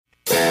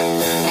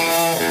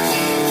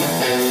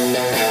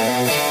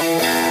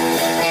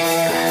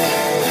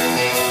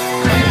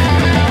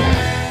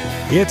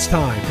It's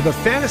time for the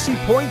Fantasy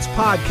Points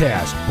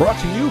Podcast, brought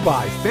to you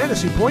by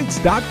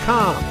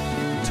FantasyPoints.com.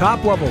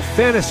 Top-level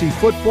fantasy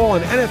football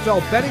and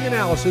NFL betting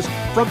analysis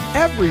from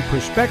every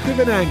perspective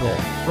and angle,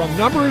 from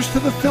numbers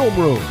to the film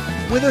room,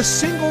 with a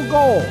single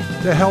goal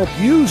to help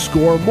you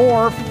score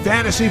more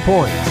fantasy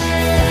points.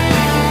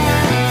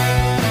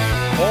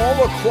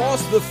 All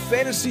across the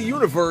fantasy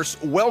universe,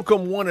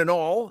 welcome one and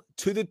all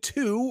to the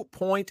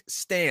 2-Point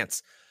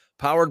Stance,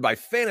 powered by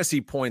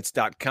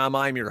FantasyPoints.com.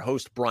 I'm your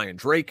host, Brian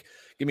Drake.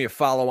 Give me a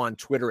follow on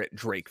Twitter at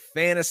Drake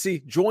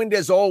Fantasy. Joined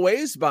as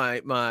always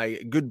by my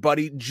good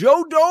buddy,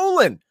 Joe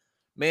Dolan,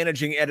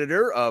 managing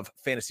editor of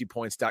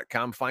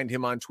FantasyPoints.com. Find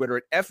him on Twitter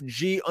at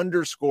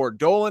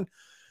FG_Dolan.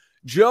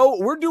 Joe,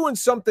 we're doing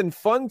something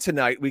fun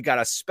tonight. We got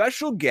a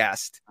special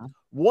guest,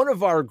 one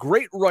of our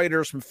great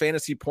writers from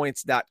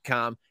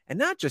FantasyPoints.com, and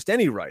not just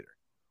any writer.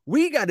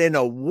 We got an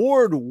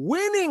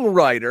award-winning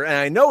writer, and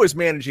I know his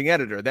managing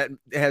editor. That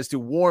has to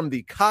warm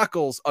the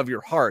cockles of your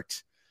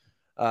heart.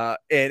 And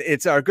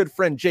it's our good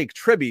friend Jake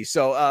Tribbey.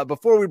 So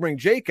before we bring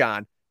Jake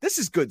on, this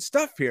is good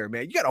stuff here,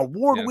 man. You got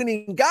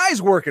award-winning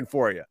guys working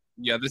for you.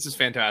 Yeah, this is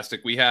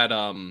fantastic. We had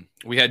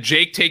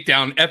Jake take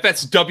down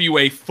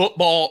FSWA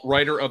Football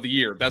Writer of the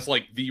Year. That's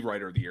like the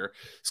Writer of the Year.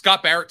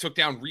 Scott Barrett took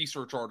down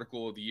Research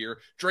Article of the Year.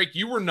 Drake,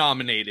 you were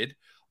nominated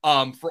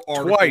for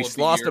Article twice. Of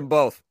the Lost Year. them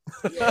both.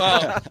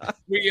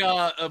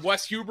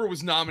 Wes Huber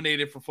was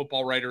nominated for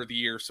Football Writer of the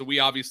Year. So we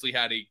obviously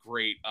had a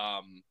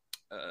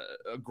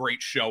great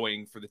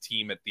showing for the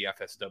team at the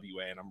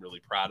FSWA, and I'm really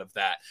proud of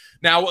that.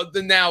 Now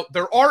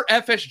there are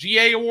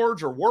FSGA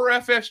awards, or were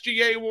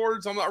FSGA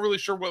awards. I'm not really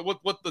sure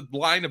what the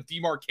line of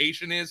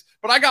demarcation is,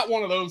 but I got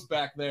one of those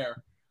back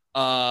there.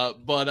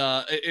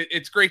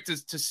 It's great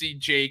to see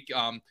Jake,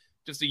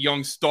 just a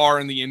young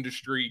star in the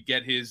industry,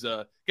 get his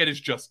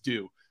just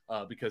due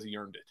because he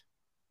earned it.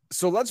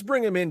 So let's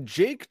bring him in.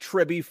 Jake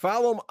Tribbey.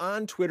 Follow him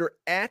on Twitter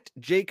at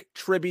Jake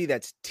Tribbey.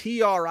 That's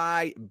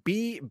Tribbey.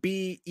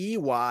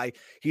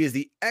 He is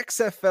the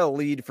XFL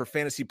lead for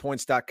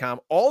FantasyPoints.com.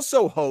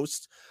 Also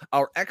hosts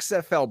our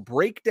XFL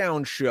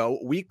Breakdown show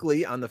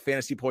weekly on the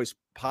Fantasy Points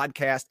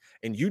podcast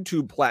and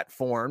YouTube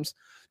platforms.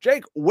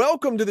 Jake,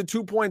 welcome to the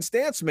 2-Point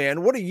Stance,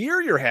 man. What a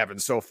year you're having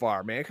so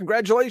far, man.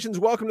 Congratulations.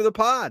 Welcome to the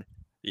pod.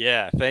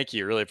 Yeah, thank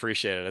you. Really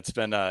appreciate it. It's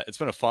been a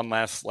fun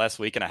last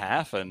week and a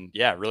half, and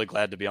yeah, really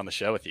glad to be on the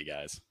show with you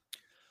guys.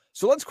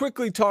 So let's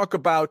quickly talk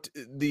about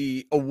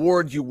the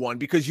award you won,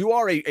 because you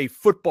are a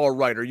football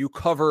writer. You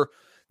cover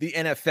the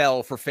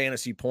NFL for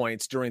Fantasy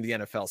Points during the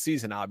NFL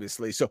season,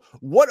 obviously. So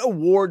what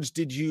awards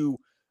did you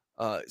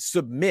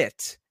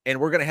submit? And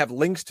we're going to have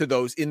links to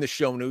those in the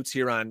show notes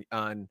here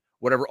on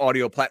whatever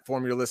audio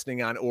platform you're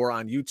listening on or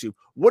on YouTube.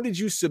 What did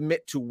you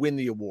submit to win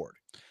the award?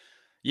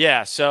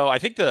 Yeah, so I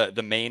think the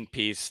main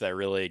piece that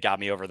really got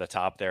me over the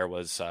top there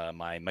was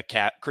my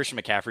Christian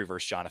McCaffrey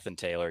versus Jonathan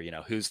Taylor. You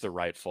know, who's the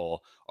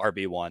rightful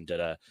RB1? Did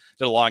a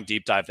long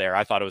deep dive there.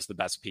 I thought it was the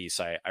best piece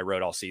I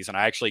wrote all season.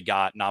 I actually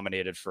got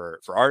nominated for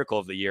Article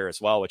of the Year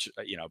as well, which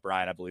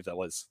Brian, I believe that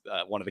was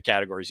one of the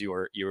categories you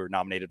were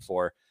nominated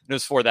for. And it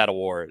was for that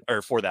award,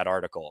 or for that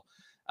article.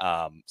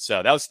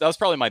 So that was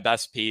probably my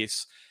best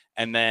piece.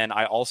 And then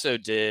I also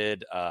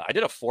did a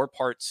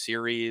 4-part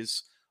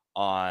series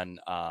on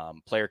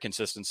player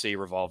consistency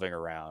revolving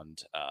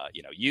around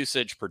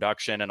usage,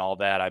 production, and all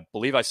that. I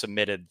believe I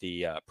submitted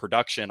the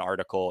production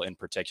article in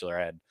particular.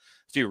 I had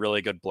a few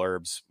really good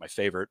blurbs, my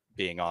favorite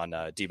being on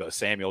Deebo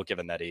Samuel,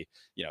 given that he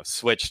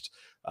switched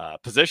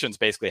positions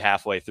basically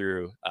halfway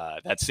through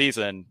that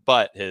season,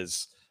 but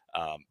his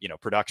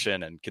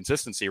production and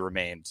consistency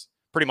remained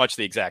pretty much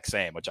the exact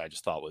same, which I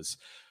just thought was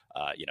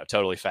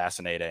totally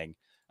fascinating.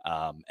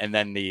 And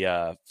then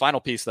the final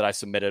piece that I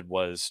submitted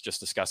was just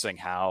discussing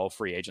how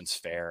free agents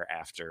fare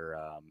after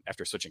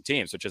switching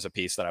teams, which is a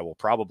piece that I will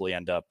probably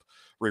end up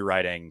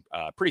rewriting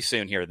pretty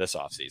soon here this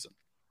offseason.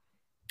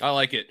 I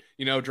like it.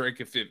 Drake,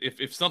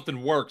 if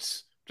something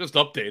works, just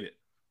update it.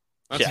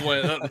 That's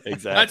exactly.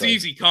 That's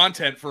easy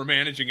content for a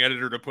managing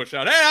editor to push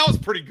out. Hey, that was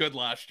pretty good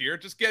last year.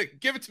 Just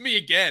give it to me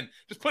again.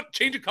 Just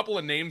change a couple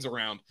of names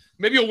around.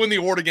 Maybe you'll win the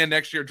award again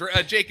next year.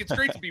 Jake, it's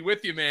great to be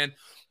with you, man.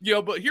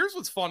 But here's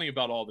what's funny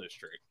about all this,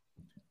 Drake.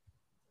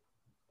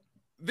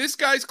 This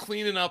guy's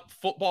cleaning up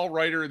Football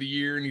Writer of the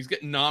Year, and he's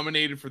getting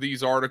nominated for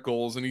these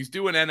articles, and he's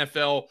doing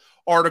NFL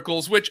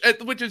articles, which,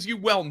 as you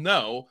well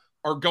know,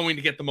 are going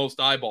to get the most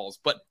eyeballs.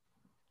 But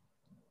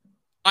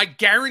I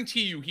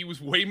guarantee you he was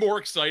way more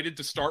excited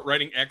to start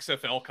writing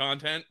XFL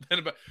content than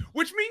about,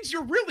 which means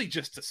you're really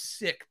just a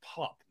sick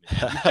pup.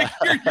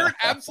 You're an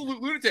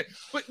absolute lunatic.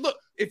 But look,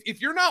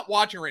 if you're not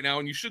watching right now,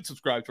 and you should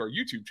subscribe to our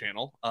YouTube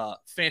channel,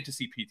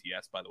 Fantasy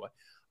PTS, by the way,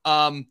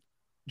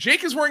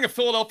 Jake is wearing a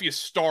Philadelphia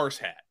Stars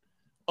hat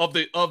of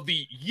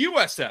the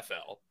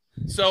USFL.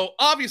 So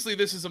obviously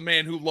this is a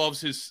man who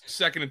loves his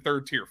second and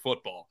third tier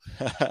football.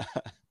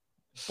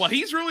 But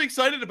he's really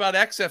excited about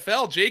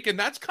XFL, Jake, and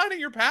that's kind of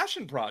your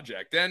passion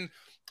project. And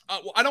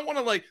I don't want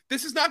to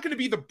this is not going to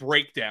be the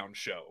breakdown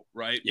show,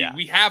 right? Yeah.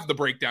 We have the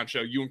breakdown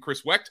show. You and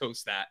Chris Wecht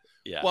host that.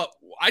 Yeah. But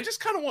I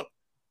just kind of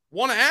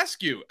want to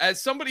ask you,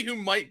 as somebody who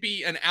might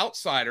be an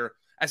outsider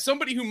as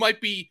somebody who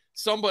might be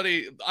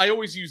somebody, I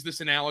always use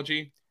this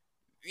analogy.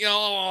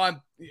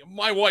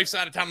 My wife's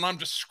out of town and I'm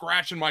just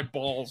scratching my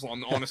balls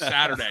on a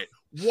Saturday.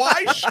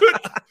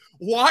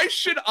 Why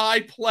should I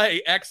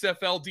play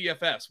XFL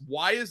DFS?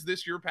 Why is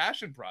this your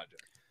passion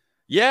project?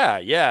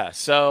 Yeah.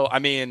 So, I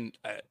mean,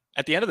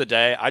 at the end of the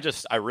day,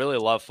 I really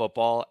love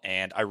football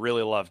and I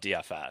really love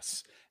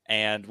DFS.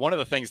 And one of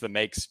the things that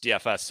makes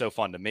DFS so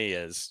fun to me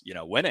is,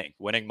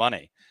 winning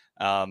money.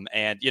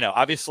 And,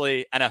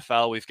 obviously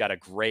NFL, we've got a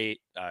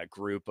great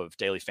group of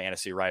daily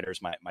fantasy writers,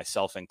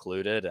 myself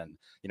included. And,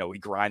 we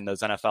grind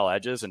those NFL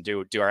edges and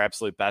do our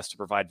absolute best to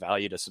provide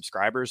value to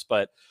subscribers.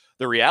 But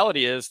the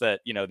reality is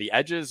that, the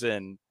edges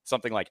in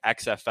something like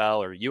XFL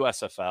or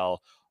USFL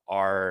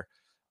are,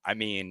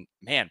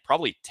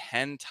 probably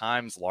 10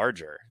 times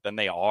larger than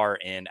they are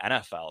in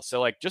NFL.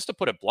 So just to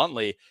put it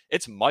bluntly,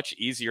 it's much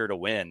easier to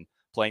win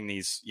playing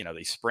these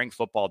spring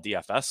football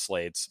DFS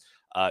slates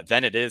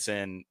than it is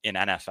in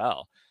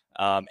NFL.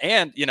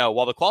 And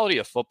while the quality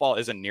of football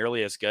isn't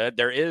nearly as good,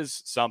 there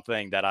is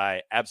something that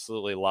I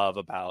absolutely love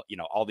about,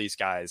 all these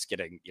guys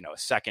getting, a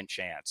second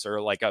chance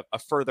or like a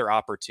further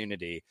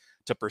opportunity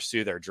to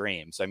pursue their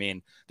dreams. I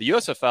mean, the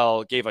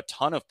USFL gave a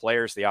ton of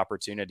players the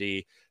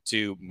opportunity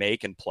to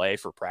make and play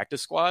for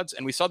practice squads.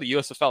 And we saw the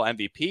USFL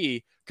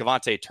MVP,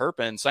 Kavontae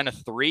Turpin, sign a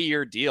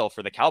 3-year deal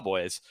for the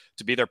Cowboys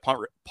to be their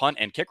punt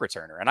and kick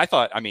returner. And I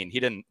thought, he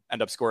didn't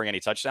end up scoring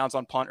any touchdowns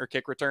on punt or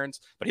kick returns,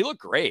 but he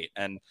looked great.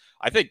 And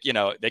I think,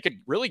 they could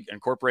really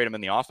incorporate him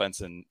in the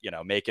offense and,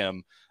 make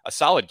him a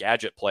solid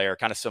gadget player,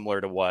 kind of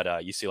similar to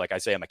what you see like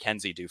Isaiah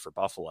McKenzie do for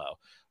Buffalo.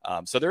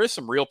 So there is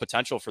some real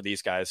potential for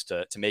these guys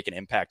to make an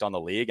impact on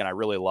the league. And I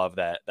really love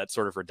that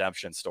sort of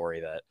redemption story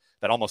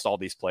that almost all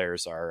these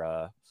players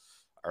are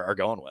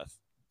going with.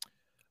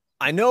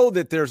 I know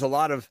that there's a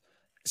lot of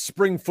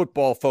spring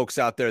football folks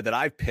out there that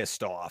I've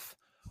pissed off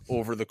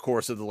over the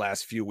course of the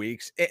last few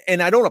weeks.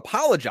 And I don't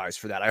apologize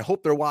for that. I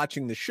hope they're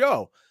watching the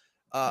show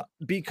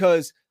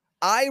because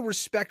I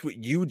respect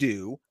what you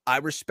do. I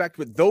respect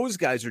what those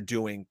guys are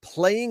doing,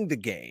 playing the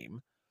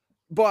game.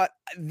 But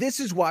this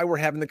is why we're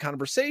having the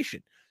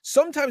conversation.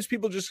 Sometimes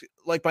people just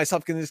like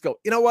myself can just go,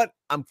 you know what?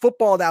 I'm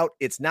footballed out.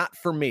 It's not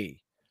for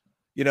me.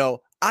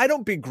 I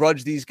don't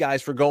begrudge these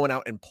guys for going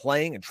out and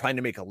playing and trying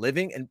to make a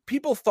living. And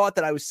people thought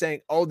that I was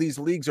saying, oh, these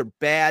leagues are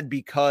bad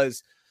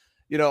because,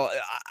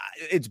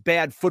 it's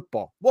bad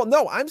football. Well,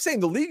 no, I'm saying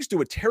the leagues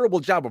do a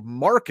terrible job of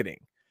marketing.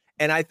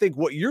 And I think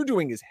what you're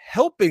doing is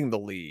helping the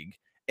league.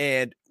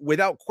 And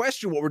without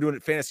question, what we're doing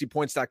at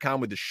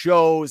fantasypoints.com with the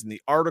shows and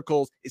the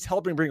articles is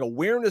helping bring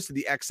awareness to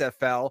the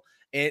XFL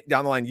and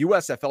down the line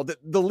USFL that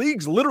the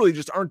leagues literally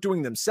just aren't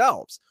doing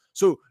themselves.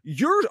 So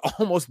you're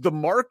almost the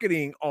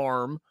marketing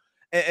arm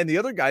and the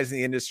other guys in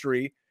the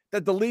industry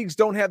that the leagues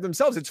don't have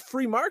themselves. It's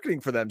free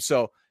marketing for them.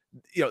 So,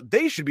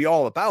 they should be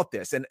all about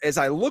this. And as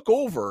I look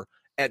over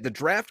at the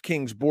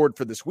DraftKings board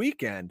for this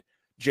weekend,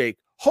 Jake,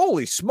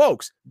 holy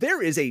smokes,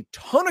 there is a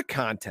ton of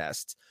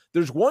contests.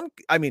 There's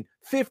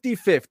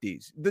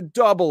 50-50s, the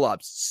double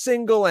ups,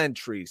 single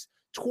entries,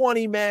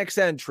 20 max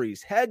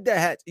entries, head to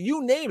head,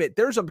 you name it.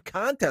 There's a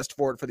contest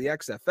for it for the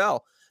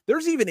XFL.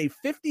 There's even a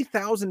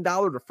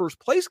 $50,000 to first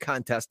place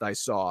contest I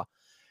saw.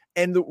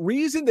 And the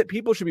reason that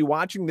people should be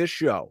watching this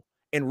show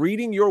and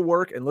reading your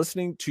work and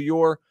listening to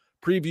your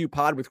preview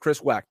pod with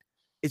Chris Wecht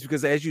is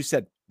because, as you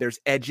said, there's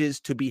edges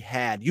to be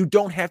had. You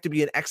don't have to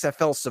be an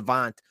XFL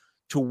savant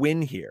to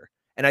win here.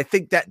 And I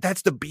think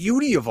that's the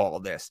beauty of all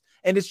of this.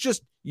 And it's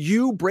just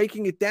you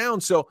breaking it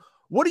down. So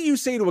what do you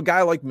say to a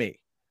guy like me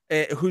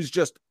who's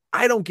just,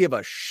 I don't give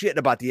a shit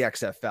about the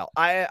XFL.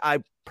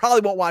 I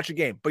probably won't watch a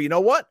game, but you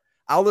know what?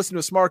 I'll listen to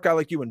a smart guy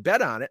like you and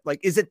bet on it.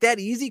 Like, is it that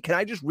easy? Can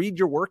I just read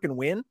your work and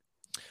win?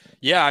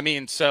 Yeah,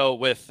 so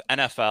with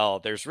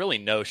NFL, there's really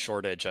no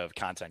shortage of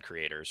content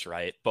creators,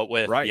 right? But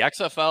with the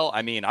XFL,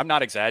 I'm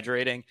not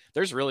exaggerating.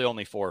 There's really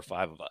only 4 or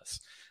 5 of us,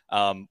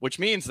 which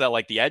means that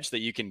like the edge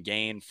that you can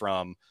gain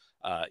from,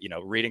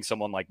 reading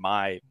someone like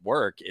my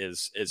work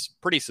is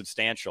pretty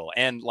substantial.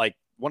 And like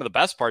one of the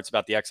best parts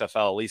about the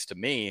XFL, at least to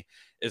me,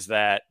 is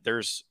that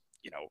there's,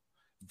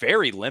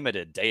 very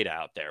limited data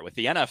out there. With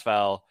the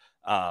NFL,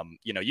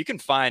 you can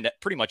find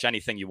pretty much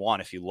anything you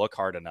want if you look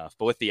hard enough.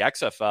 But with the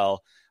XFL,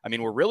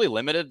 we're really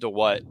limited to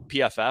what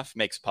PFF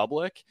makes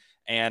public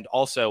and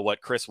also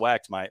what Chris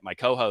Wecht, my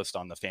co-host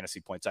on the Fantasy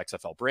Points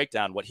XFL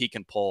Breakdown, what he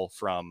can pull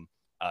from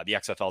the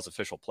XFL's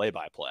official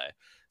play-by-play.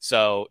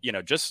 So,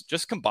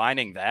 just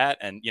combining that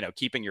and,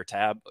 keeping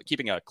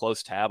a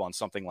close tab on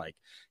something like,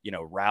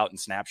 route and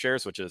snap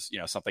shares, which is,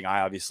 something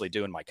I obviously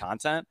do in my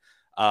content.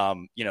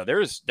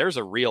 There's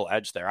a real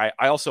edge there.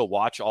 I also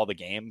watch all the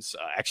games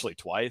actually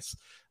twice.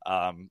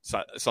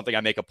 So something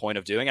I make a point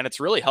of doing, and it's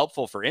really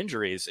helpful for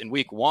injuries. In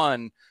week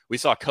 1, we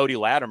saw Cody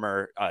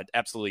Latimer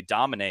absolutely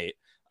dominate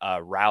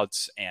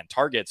routes and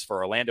targets for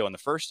Orlando in the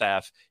first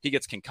half. He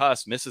gets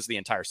concussed, misses the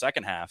entire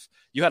second half.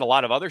 You had a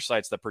lot of other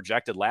sites that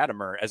projected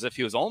Latimer as if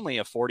he was only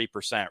a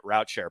 40%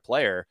 route share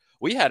player.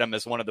 We had him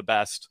as one of the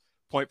best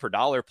point per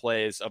dollar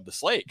plays of the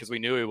slate because we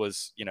knew he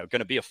was, going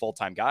to be a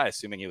full-time guy,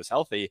 assuming he was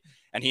healthy.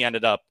 And he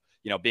ended up,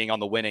 being on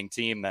the winning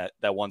team that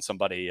won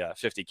somebody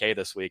 $50K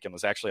this week and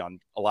was actually on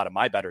a lot of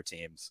my better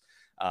teams.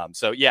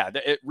 So yeah,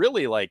 it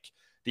really, like,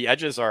 the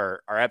edges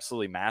are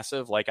absolutely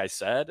massive, like I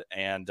said.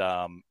 And,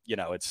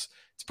 it's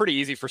pretty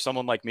easy for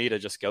someone like me to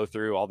just go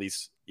through all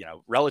these,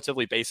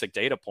 relatively basic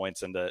data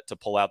points and to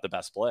pull out the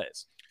best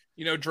plays.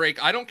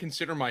 Drake, I don't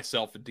consider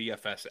myself a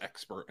DFS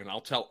expert, and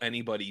I'll tell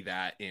anybody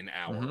that in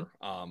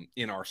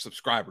our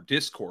subscriber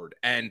Discord.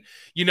 And,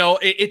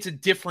 it's a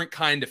different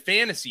kind of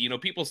fantasy.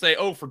 People say,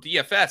 oh, for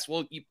DFS,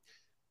 well,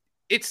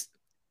 it's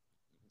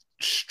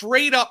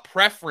straight up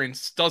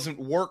preference doesn't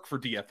work for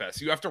DFS.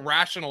 You have to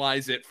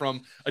rationalize it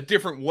from a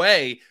different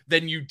way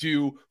than you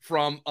do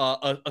from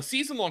a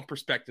season-long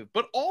perspective.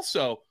 But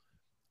also,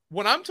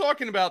 when I'm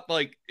talking about,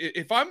 like,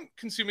 if I'm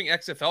consuming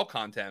XFL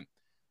content,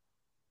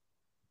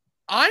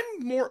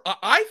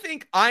 I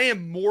think I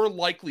am more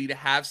likely to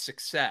have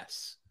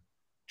success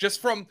just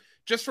from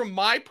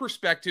my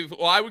perspective.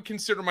 Well, I would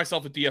consider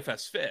myself a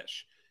DFS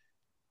fish.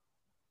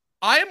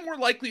 I am more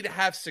likely to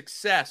have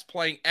success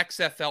playing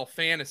XFL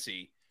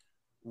fantasy,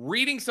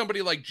 reading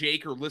somebody like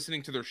Jake or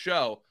listening to their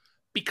show,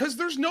 because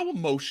there's no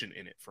emotion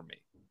in it for me.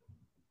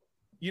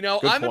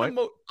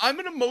 I'm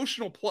an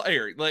emotional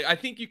player. Like, I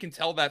think you can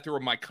tell that through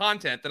my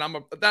content that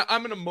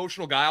I'm an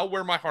emotional guy. I'll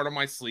wear my heart on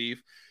my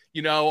sleeve.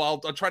 I'll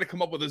try to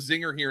come up with a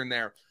zinger here and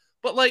there.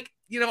 But, like,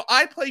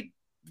 I play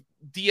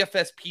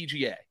DFS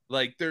PGA.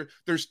 Like,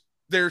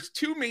 there's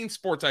two main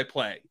sports I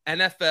play,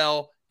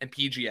 NFL and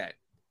PGA.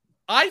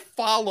 I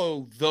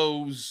follow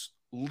those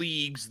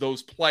leagues,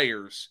 those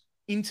players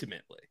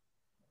intimately,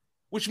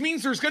 which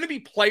means there's going to be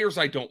players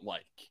I don't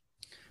like.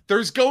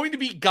 There's going to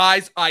be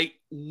guys I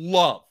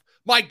love.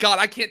 My God,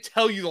 I can't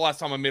tell you the last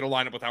time I made a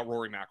lineup without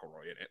Rory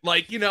McIlroy in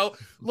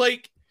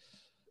it.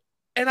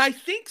 And I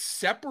think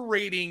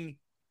separating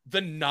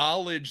the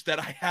knowledge that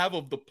I have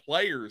of the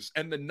players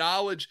and the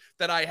knowledge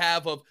that I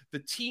have of the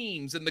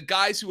teams and the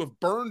guys who have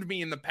burned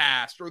me in the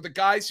past, or the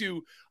guys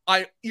who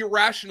I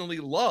irrationally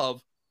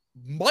love,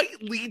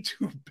 might lead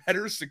to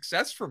better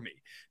success for me.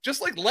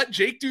 Just, like, let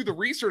Jake do the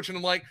research, and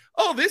I'm like,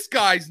 oh, this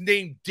guy's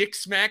named Dick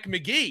Smack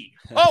McGee.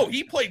 Oh,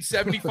 he played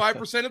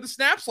 75% of the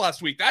snaps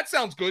last week. That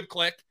sounds good.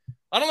 Click.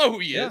 I don't know who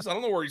he is. I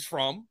don't know where he's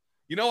from.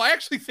 I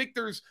actually think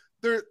there's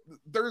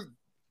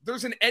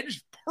an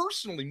edge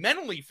personally,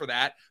 mentally, for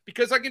that,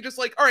 because I can just,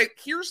 like, all right,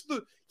 here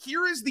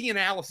is the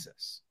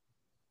analysis.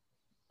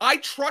 I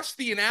trust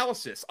the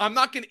analysis. I'm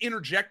not going to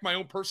interject my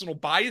own personal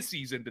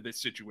biases into this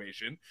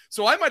situation.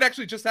 So I might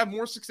actually just have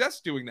more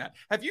success doing that.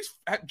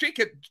 Jake,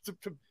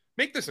 to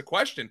make this a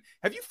question,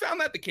 have you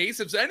found that the case?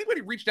 Has anybody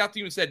reached out to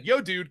you and said,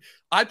 yo, dude,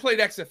 I played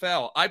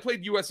XFL, I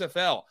played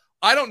USFL,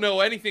 I don't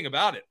know anything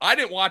about it, I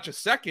didn't watch a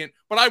second,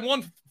 but I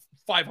won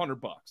 $500?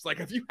 Like,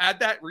 have you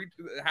had that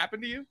happen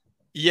to you?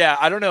 Yeah,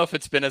 I don't know if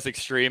it's been as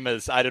extreme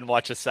as I didn't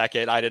watch a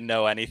second, I didn't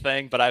know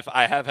anything, but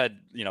I have had,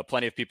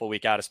 plenty of people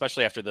week out,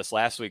 especially after this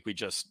last week. We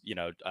just,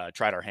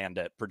 tried our hand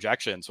at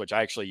projections, which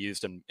I actually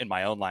used in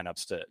my own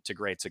lineups to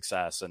great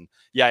success. And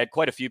yeah, I had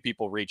quite a few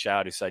people reach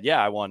out who said,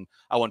 yeah, I won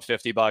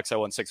 $50, I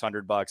won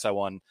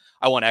 $600,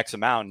 I won X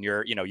amount. And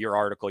your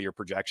article, your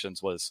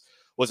projections was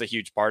a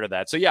huge part of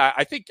that. So yeah,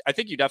 I think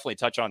you definitely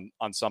touch on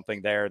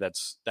something there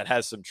that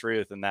has some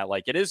truth, and that,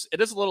 like, it is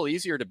a little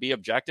easier to be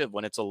objective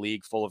when it's a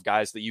league full of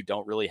guys that you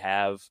don't really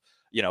have,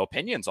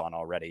 opinions on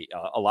already.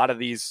 A lot of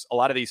these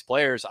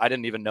players I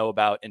didn't even know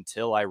about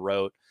until I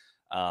wrote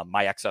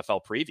my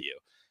XFL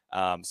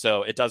preview.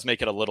 So it does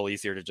make it a little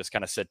easier to just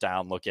kind of sit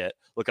down, look at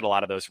a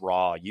lot of those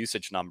raw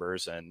usage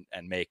numbers and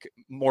make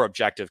more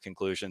objective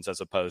conclusions,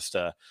 as opposed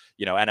to,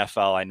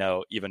 NFL. I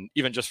know even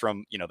just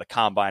from, the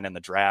combine and the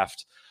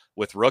draft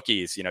with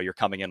rookies, you're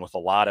coming in with a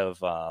lot of,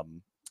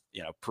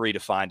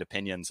 predefined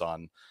opinions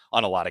on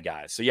a lot of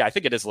guys. So yeah, I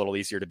think it is a little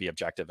easier to be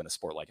objective in a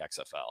sport like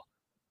XFL.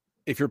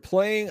 If you're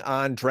playing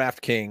on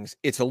DraftKings,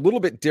 it's a little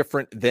bit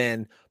different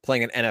than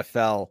playing an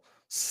NFL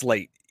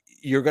slate.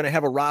 You're going to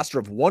have a roster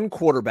of one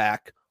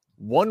quarterback,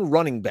 one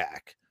running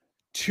back,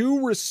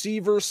 two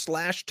receivers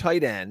 /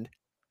 tight end,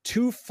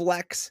 two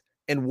flex,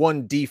 and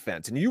one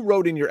defense. And you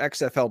wrote in your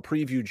XFL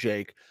preview,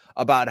 Jake,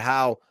 about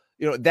how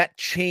that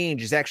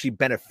change is actually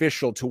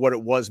beneficial to what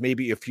it was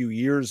maybe a few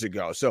years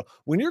ago. So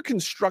when you're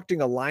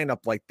constructing a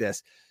lineup like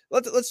this,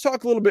 let's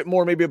talk a little bit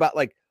more maybe about,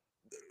 like,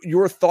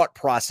 your thought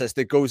process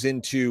that goes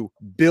into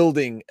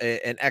building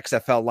an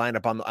XFL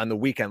lineup on the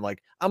weekend.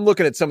 Like, I'm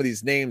looking at some of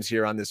these names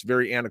here on this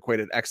very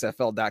antiquated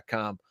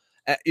XFL.com.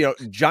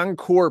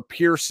 Joncour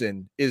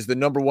Pearson is the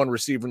number one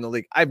receiver in the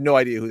league. I have no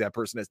idea who that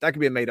person is. That could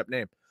be a made up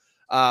name.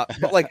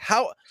 But like,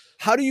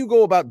 how do you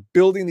go about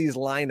building these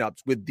lineups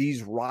with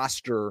these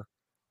roster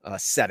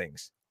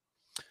settings?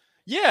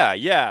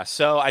 Yeah.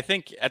 So I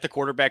think at the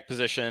quarterback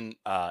position,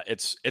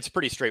 it's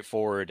pretty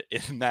straightforward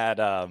in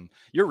that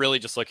you're really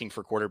just looking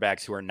for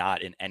quarterbacks who are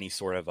not in any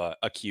sort of a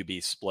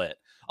QB split.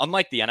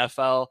 Unlike the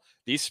NFL,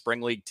 these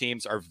spring league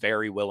teams are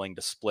very willing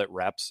to split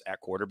reps at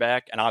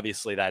quarterback, and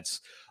obviously that's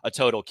a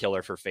total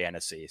killer for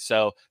fantasy.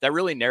 So that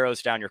really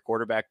narrows down your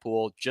quarterback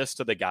pool just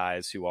to the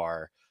guys who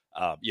are,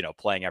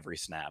 playing every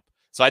snap.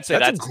 So I'd say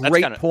that's a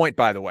great point,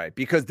 by the way,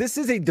 because this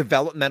is a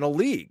developmental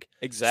league.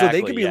 Exactly. So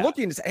they could be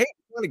looking to say, hey,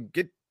 I want to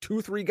get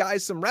 2-3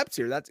 guys some reps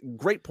here. That's a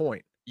great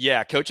point.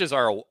 Yeah, coaches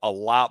are a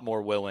lot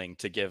more willing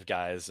to give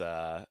guys,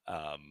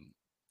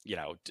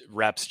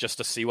 reps just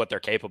to see what they're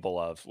capable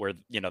of, where,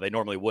 they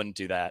normally wouldn't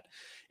do that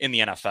in the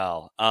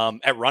NFL.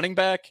 At running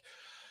back,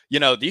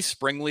 these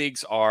spring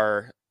leagues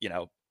are,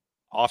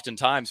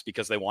 oftentimes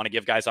because they want to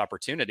give guys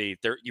opportunity,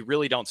 you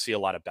really don't see a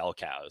lot of bell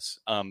cows.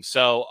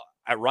 So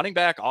at running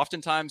back,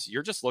 oftentimes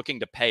you're just looking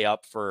to pay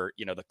up for,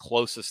 the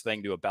closest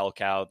thing to a bell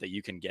cow that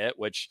you can get,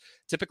 which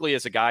typically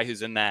is a guy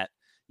who's in that,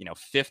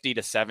 50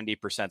 to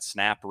 70%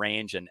 snap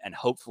range and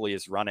hopefully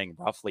is running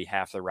roughly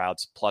half the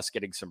routes plus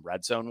getting some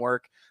red zone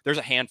work. There's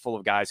a handful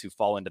of guys who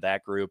fall into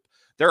that group.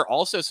 There are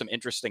also some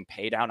interesting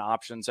pay down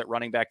options at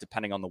running back,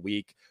 depending on the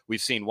week.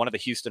 We've seen one of the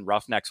Houston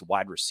Roughnecks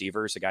wide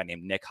receivers, a guy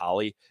named Nick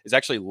Holley, is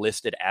actually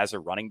listed as a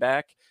running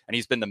back, and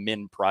he's been the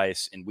min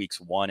price in weeks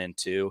 1 and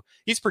 2.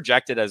 He's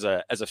projected as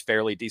a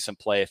fairly decent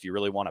play if you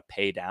really want to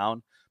pay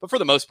down. But for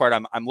the most part,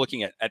 I'm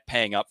looking at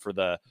paying up for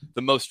the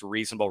most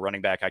reasonable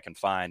running back I can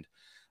find.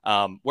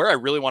 Where I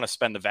really want to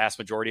spend the vast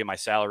majority of my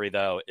salary,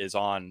 though, is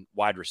on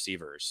wide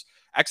receivers.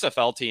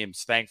 XFL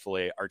teams,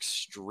 thankfully, are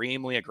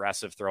extremely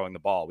aggressive throwing the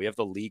ball. We have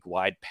the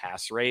league-wide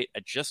pass rate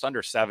at just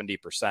under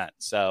 70%.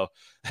 So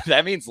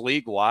that means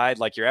league-wide,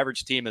 like your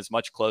average team is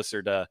much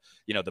closer to,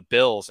 the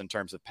Bills in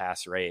terms of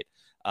pass rate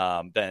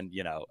than,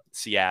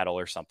 Seattle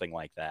or something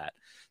like that.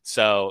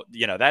 So,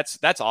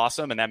 that's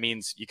awesome. And that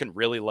means you can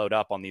really load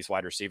up on these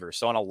wide receivers.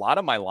 So in a lot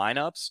of my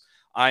lineups,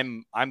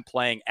 I'm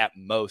playing at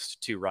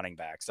most 2 running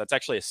backs. That's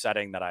actually a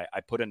setting that I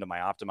put into my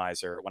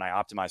optimizer when I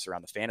optimize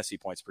around the fantasy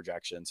points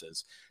projections,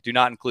 is do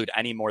not include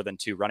any more than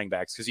 2 running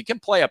backs, because you can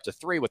play up to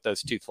 3 with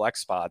those 2 flex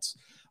spots,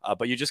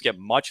 but you just get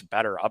much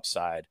better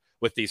upside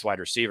with these wide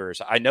receivers.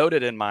 I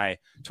noted in my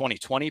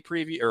 2020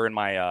 preview, or in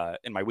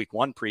my week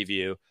 1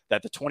 preview,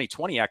 that the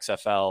 2020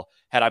 XFL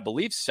had, I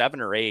believe,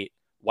 7 or 8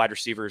 wide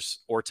receivers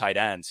or tight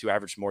ends who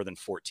averaged more than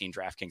 14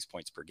 DraftKings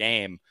points per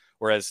game,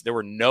 whereas there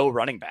were no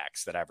running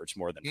backs that averaged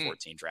more than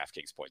 14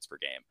 DraftKings points per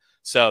game.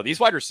 So these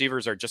wide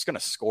receivers are just going to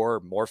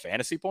score more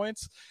fantasy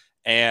points,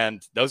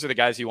 and those are the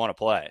guys you want to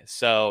play.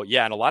 So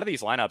yeah, in a lot of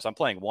these lineups, I'm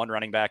playing 1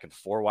 running back and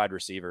 4 wide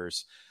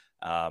receivers.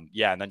 And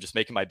then just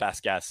making my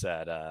best guess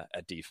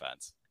at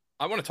defense.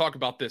 I want to talk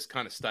about this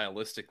kind of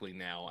stylistically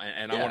now,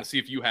 and I want to see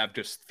if you have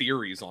just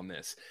theories on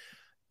this.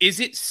 Is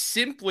it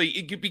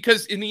simply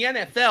because in the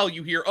NFL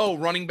you hear, oh,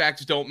 running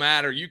backs don't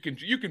matter. You can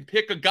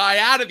pick a guy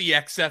out of the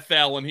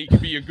XFL and he can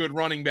be a good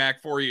running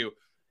back for you.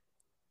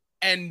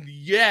 And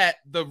yet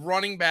the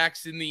running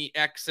backs in the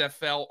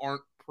XFL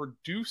aren't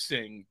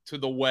producing to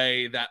the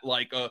way that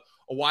like a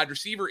wide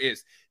receiver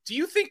is. Do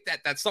you think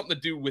that that's something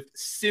to do with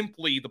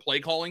simply the play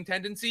calling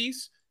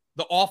tendencies,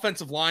 the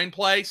offensive line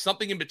play,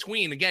 something in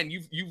between? Again,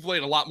 you've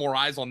laid a lot more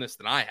eyes on this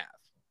than I have.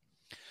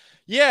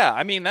 Yeah,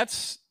 I mean,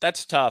 that's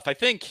tough. I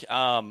think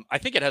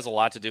it has a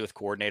lot to do with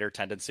coordinator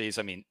tendencies.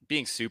 I mean,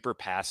 being super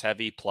pass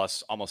heavy,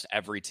 plus almost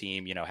every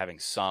team, having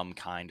some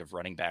kind of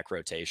running back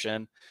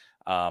rotation,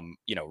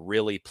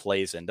 really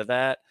plays into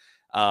that.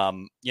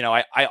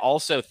 I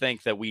also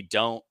think that we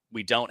don't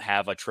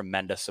have a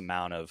tremendous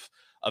amount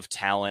of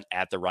talent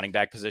at the running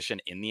back position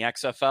in the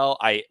XFL.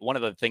 One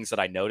of the things that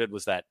I noted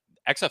was that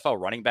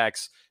XFL running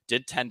backs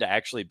did tend to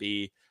actually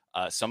be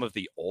some of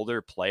the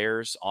older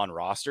players on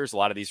rosters. A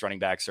lot of these running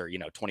backs are,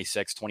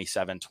 26,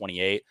 27,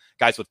 28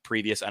 guys with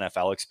previous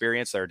NFL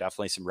experience. There are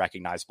definitely some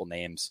recognizable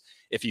names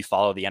if you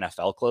follow the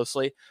NFL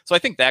closely. So I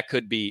think that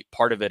could be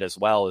part of it as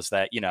well, is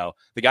that,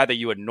 the guy that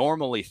you would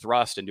normally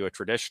thrust into a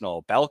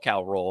traditional bell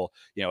cow role,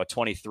 a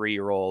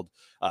 23-year-old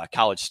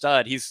college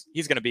stud, he's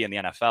going to be in the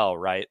NFL.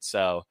 Right.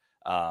 So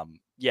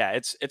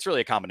it's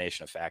really a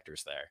combination of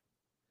factors there.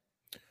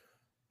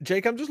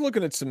 Jake, I'm just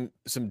looking at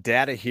some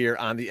data here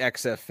on the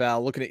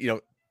XFL, looking at,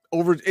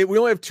 we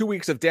only have 2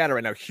 weeks of data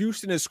right now.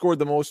 Houston has scored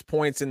the most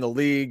points in the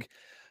league.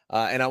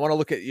 And I want to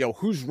look at,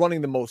 who's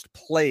running the most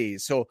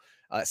plays. So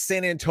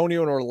San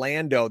Antonio and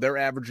Orlando, they're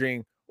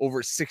averaging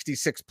over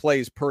 66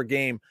 plays per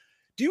game.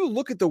 Do you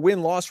look at the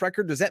win-loss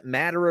record? Does that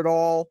matter at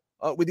all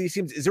with these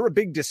teams? Is there a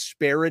big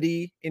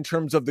disparity in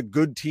terms of the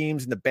good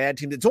teams and the bad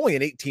teams? It's only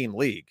an 8-team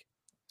league.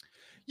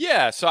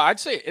 Yeah, so I'd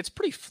say it's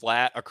pretty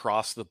flat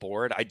across the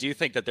board. I do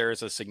think that there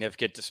is a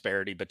significant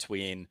disparity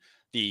between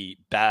the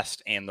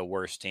best and the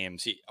worst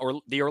teams.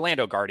 The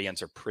Orlando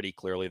Guardians are pretty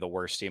clearly the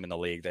worst team in the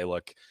league. They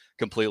look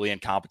completely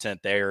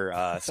incompetent.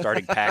 They're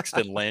starting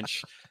Paxton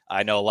Lynch.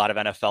 I know a lot of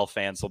NFL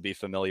fans will be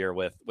familiar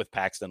with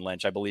Paxton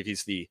Lynch. I believe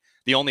he's the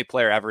only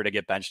player ever to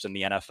get benched in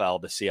the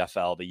NFL, the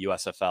CFL, the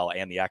USFL,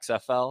 and the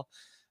XFL.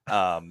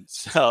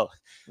 So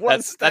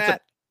that's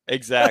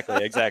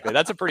Exactly.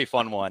 That's a pretty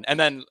fun one. And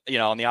then,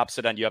 on the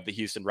opposite end, you have the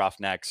Houston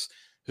Roughnecks,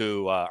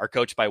 who are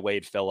coached by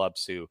Wade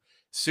Phillips, who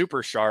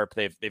super sharp.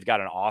 They've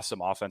got an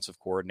awesome offensive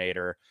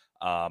coordinator,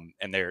 and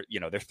they're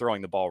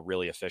throwing the ball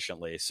really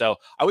efficiently. So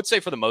I would say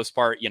for the most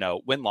part,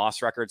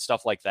 win-loss record,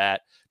 stuff like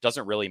that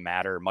doesn't really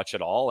matter much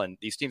at all. And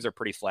these teams are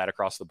pretty flat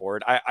across the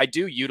board. I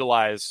do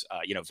utilize,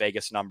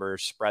 Vegas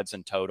numbers, spreads,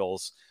 and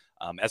totals.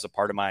 as a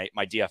part of my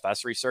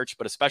DFS research,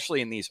 but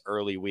especially in these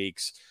early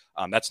weeks,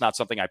 that's not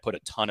something I put a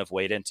ton of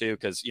weight into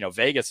because,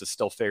 Vegas is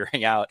still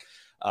figuring out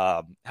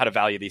how to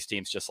value these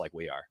teams just like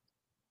we are.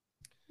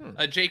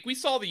 Jake, we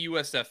saw the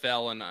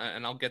USFL,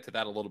 and I'll get to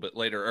that a little bit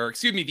later, or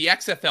excuse me, the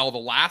XFL the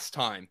last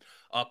time.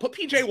 Put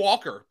PJ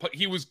Walker,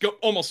 he was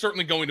almost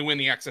certainly going to win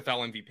the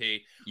XFL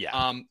MVP.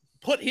 Yeah.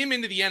 Put him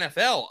into the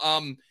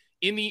NFL.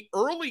 In the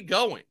early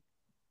going,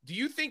 do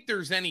you think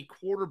there's any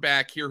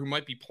quarterback here who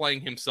might be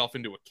playing himself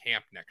into a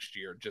camp next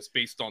year, just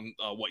based on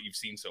what you've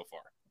seen so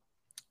far?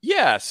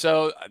 Yeah,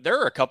 so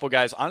there are a couple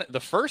guys on it. The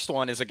first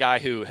one is a guy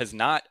who has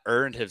not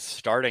earned his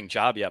starting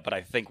job yet, but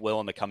I think will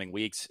in the coming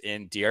weeks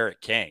in De'Aaron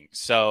King.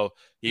 So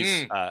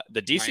he's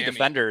the DC Miami.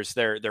 Defenders.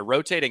 They're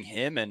rotating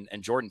him and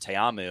Jordan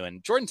Ta'amu.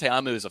 And Jordan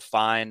Ta'amu is a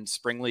fine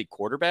spring league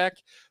quarterback,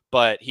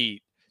 but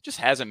he just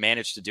hasn't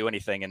managed to do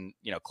anything in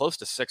close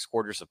to 6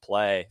 quarters of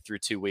play through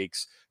 2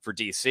 weeks for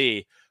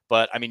DC.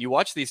 But I mean, you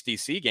watch these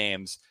DC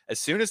games. As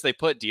soon as they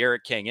put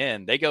De'Aaron King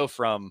in, they go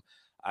from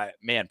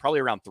probably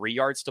around 3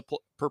 yards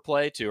per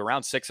play to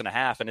around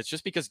 6.5. And it's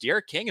just because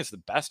De'Aaron King is the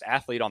best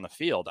athlete on the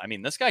field. I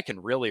mean, this guy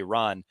can really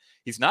run.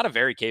 He's not a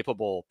very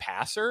capable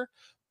passer,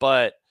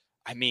 but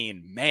I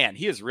mean, man,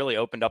 he has really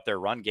opened up their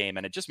run game.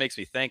 And it just makes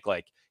me think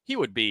like he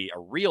would be a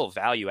real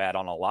value add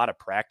on a lot of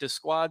practice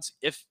squads,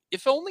 if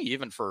only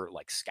even for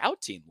like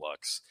scout team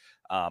looks.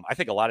 I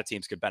think a lot of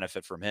teams could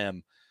benefit from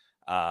him.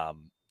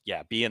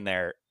 Being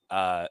there.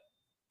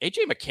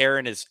 AJ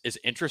McCarron is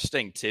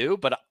interesting too,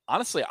 but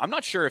honestly, I'm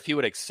not sure if he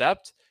would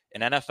accept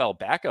an NFL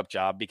backup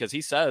job because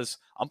he says,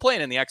 I'm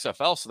playing in the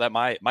XFL so that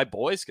my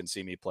boys can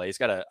see me play. He's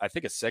got I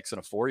think a 6 and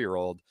a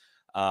 4-year-old.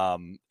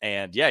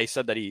 He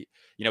said that he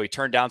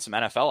turned down some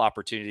NFL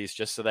opportunities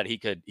just so that he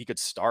could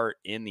start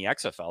in the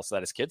XFL so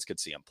that his kids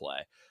could see him play.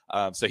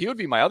 So he would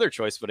be my other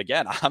choice. But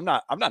again, I'm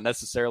not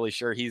necessarily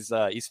sure he's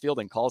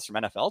fielding calls from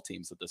NFL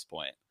teams at this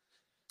point.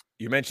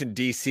 You mentioned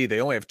DC. They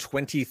only have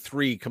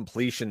 23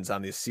 completions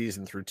on this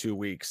season through 2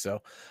 weeks.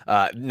 So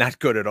not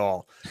good at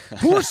all.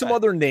 Who are some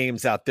other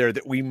names out there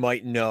that we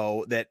might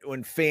know that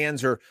when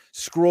fans are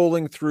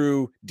scrolling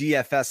through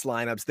DFS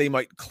lineups, they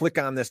might click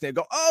on this name and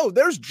go, oh,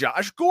 there's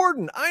Josh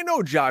Gordon. I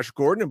know Josh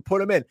Gordon, and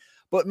put him in.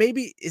 But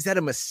maybe is that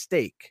a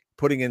mistake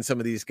putting in some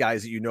of these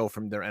guys that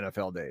from their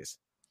NFL days?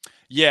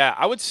 Yeah,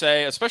 I would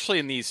say, especially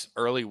in these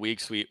early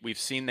weeks, we've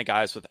seen the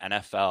guys with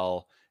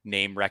NFL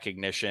name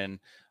recognition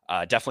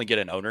definitely get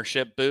an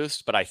ownership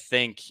boost, but I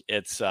think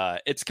it's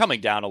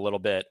coming down a little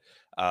bit.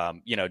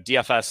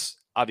 DFS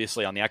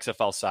obviously on the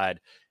XFL side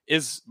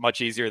is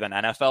much easier than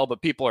NFL,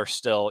 but people are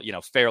still,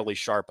 fairly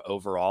sharp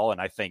overall. And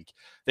I think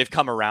they've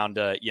come around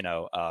to,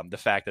 the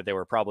fact that they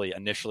were probably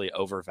initially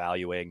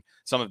overvaluing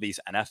some of these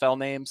NFL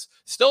names.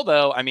 Still,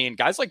 though, I mean,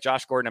 guys like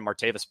Josh Gordon and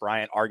Martavis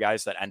Bryant are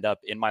guys that end up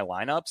in my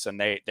lineups, and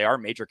they are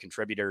major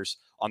contributors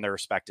on their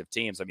respective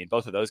teams. I mean,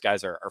 both of those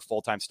guys are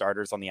full-time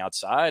starters on the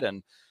outside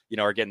and,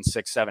 are getting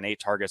 6, 7, 8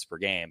 targets per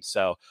game.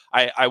 So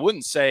I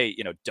wouldn't say,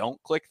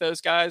 don't click those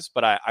guys,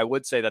 but I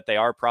would say that they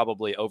are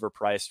probably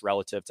overpriced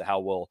relative to how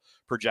we'll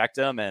project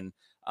them. And,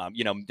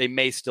 they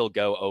may still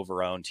go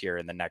over-owned here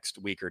in the next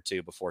week or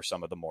two before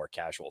some of the more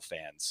casual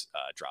fans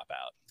drop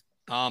out.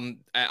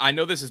 I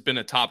know this has been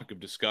a topic of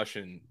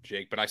discussion,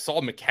 Jake, but I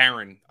saw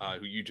McCarron,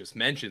 who you just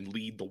mentioned,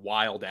 lead the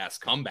wild ass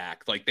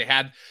comeback. Like they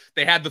had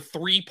the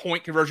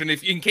 3-point conversion.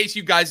 In case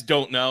you guys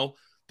don't know,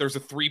 there's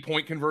a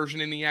 3-point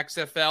conversion in the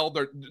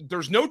XFL.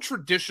 There's no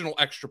traditional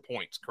extra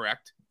points,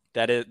 correct?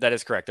 That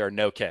is correct. There are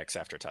no kicks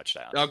after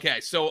touchdown. Okay,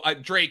 so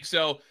Drake,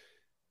 so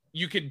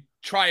you could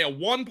try a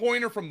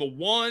 1-pointer from the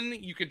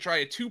 1. You could try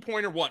a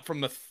 2-pointer, what, from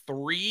the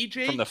 3,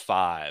 Jake? From the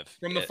 5.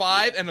 From the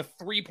 5, and a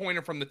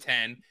 3-pointer from the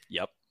 10.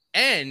 Yep.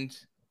 And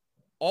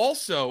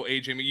also,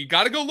 AJ, you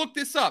got to go look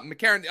this up.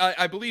 McCarron,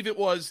 I believe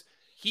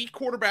he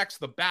quarterbacks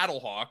the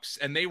Battlehawks,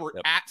 and they were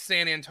at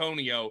San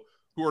Antonio,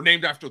 who are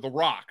named after The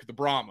Rock, the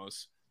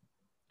Brahmos.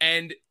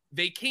 And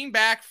they came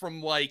back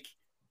from like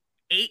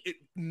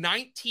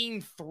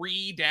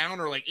 19-3 down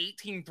or like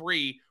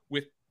 18-3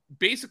 with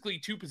basically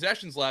 2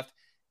 possessions left.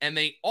 And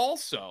they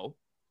also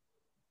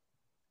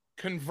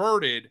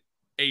converted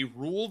a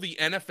rule the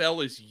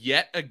NFL is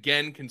yet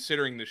again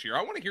considering this year.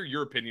 I want to hear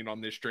your opinion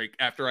on this, Drake,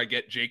 after I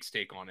get Jake's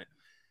take on it.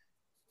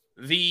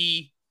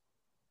 The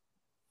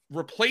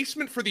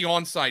replacement for the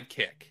onside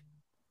kick.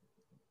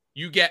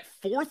 You get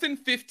 4th and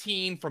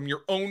 15 from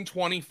your own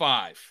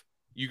 25.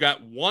 You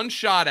got 1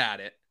 shot at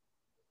it.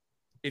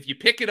 If you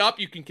pick it up,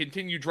 you can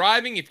continue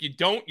driving. If you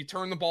don't, you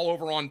turn the ball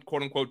over on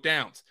quote-unquote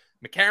downs.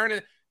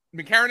 McCarron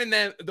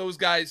and those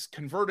guys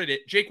converted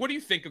it. Jake, what do you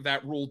think of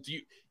that rule?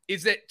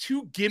 Is that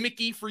too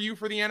gimmicky for you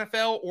for the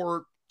NFL,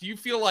 or do you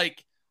feel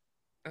like,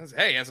 as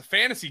a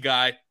fantasy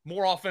guy,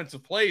 more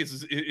offensive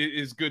plays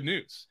is good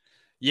news?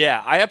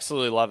 Yeah, I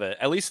absolutely love it.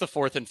 At least the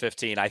 4th and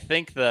 15. I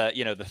think the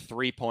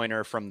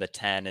 3-pointer from the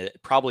 10, it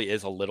probably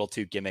is a little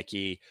too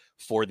gimmicky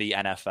for the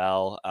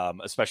NFL,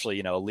 especially,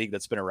 a league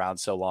that's been around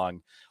so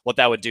long, what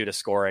that would do to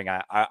scoring,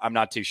 I'm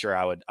not too sure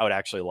I would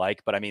actually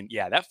like. But I mean,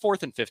 yeah, that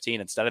 4th and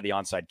 15 instead of the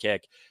onside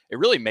kick, it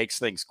really makes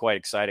things quite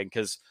exciting,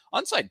 because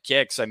onside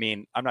kicks, I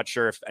mean, I'm not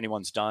sure if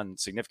anyone's done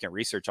significant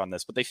research on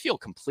this, but they feel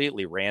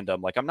completely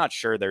random. Like, I'm not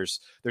sure there's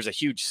a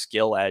huge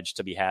skill edge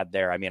to be had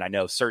there. I mean, I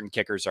know certain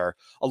kickers are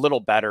a little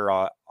better,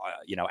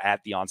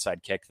 at the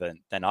onside kick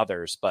than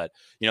others, but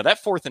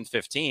that 4th and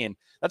 15,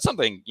 that's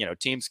something,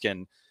 teams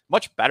can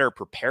much better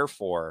prepare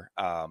for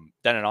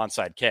than an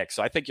onside kick.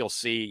 So I think you'll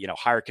see,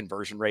 higher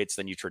conversion rates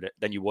than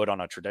you would on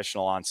a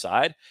traditional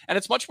onside. And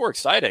it's much more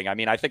exciting. I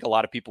mean, I think a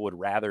lot of people would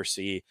rather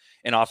see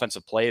an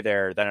offensive play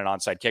there than an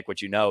onside kick,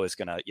 which is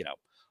going to,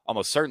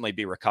 almost certainly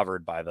be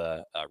recovered by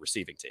the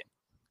receiving team.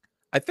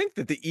 I think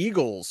that the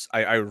Eagles,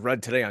 I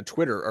read today on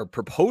Twitter, are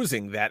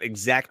proposing that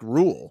exact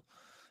rule.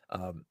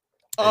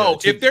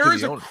 If there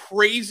is a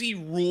crazy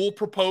rule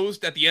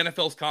proposed at the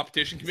NFL's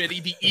competition committee,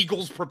 the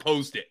Eagles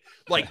proposed it.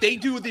 Like, they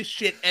do this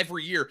shit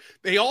every year.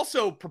 They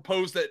also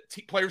proposed that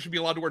players should be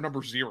allowed to wear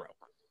number 0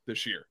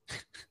 this year.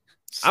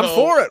 So, I'm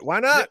for it. Why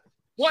not?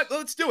 What?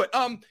 Let's do it.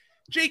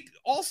 Jake,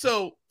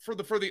 also for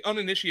the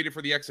uninitiated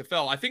for the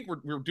XFL, I think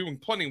we're doing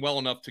plenty well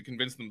enough to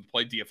convince them to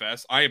play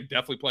DFS. I am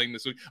definitely playing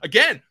this week.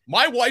 Again,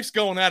 my wife's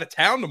going out of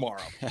town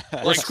tomorrow.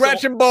 We're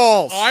scratching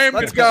balls. I am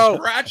Let's go.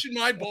 Scratching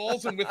my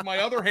balls, and with my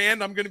other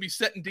hand, I'm going to be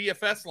setting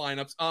DFS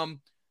lineups.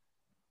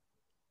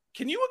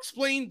 Can you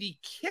explain the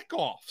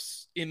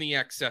kickoffs in the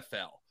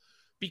XFL?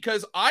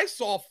 Because I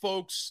saw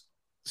folks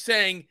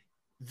saying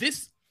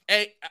this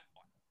at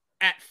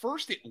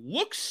first it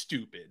looks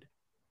stupid,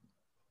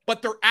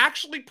 but they're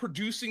actually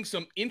producing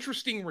some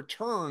interesting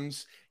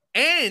returns.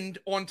 And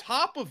on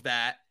top of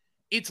that,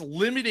 it's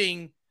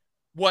limiting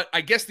what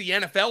I guess the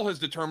NFL has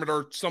determined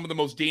are some of the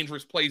most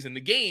dangerous plays in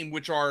the game,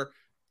 which are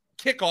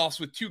kickoffs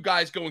with 2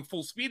 guys going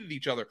full speed at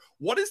each other.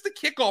 What is the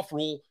kickoff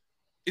rule?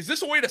 Is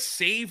this a way to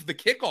save the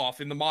kickoff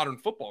in the modern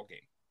football game?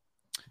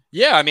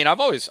 Yeah, I mean, I've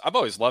always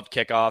loved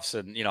kickoffs,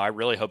 and I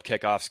really hope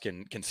kickoffs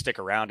can stick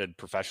around in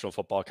professional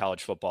football,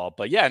 college football.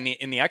 But yeah,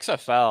 in the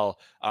XFL,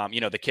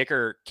 the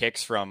kicker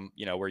kicks from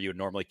where you would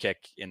normally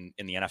kick in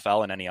the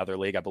NFL and any other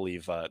league, I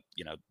believe, the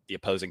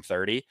opposing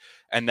 30,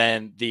 and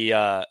then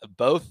the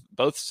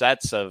both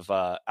sets of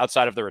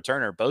outside of the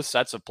returner, both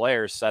sets of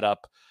players set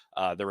up.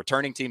 The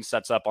returning team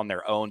sets up on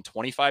their own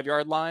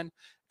 25-yard line,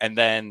 and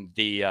then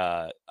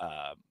the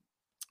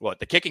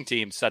kicking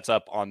team sets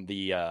up on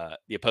the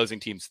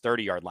opposing team's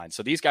 30-yard line.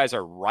 So these guys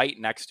are right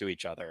next to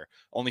each other,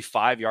 only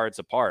 5 yards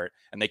apart,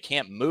 and they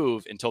can't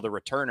move until the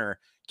returner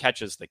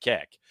catches the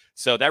kick.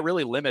 So that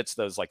really limits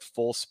those like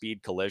full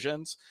speed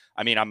collisions.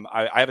 I mean,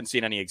 I haven't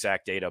seen any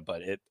exact data,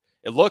 but it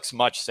looks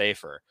much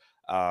safer.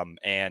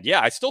 And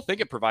yeah, I still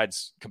think it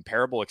provides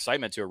comparable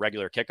excitement to a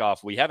regular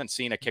kickoff. We haven't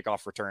seen a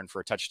kickoff return for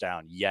a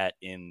touchdown yet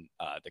in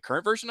the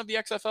current version of the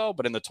XFL,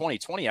 but in the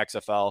 2020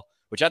 XFL,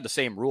 which had the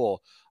same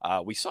rule,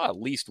 we saw at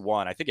least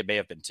one. I think it may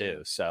have been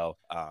 2. So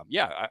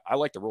yeah, I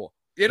like the rule.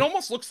 It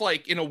almost looks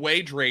like, in a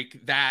way,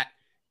 Drake, that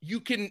you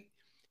can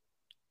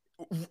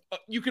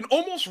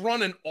almost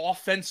run an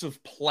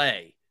offensive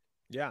play.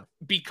 Yeah,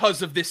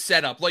 because of this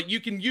setup. Like,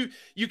 you can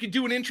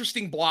do an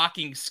interesting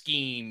blocking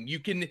scheme. You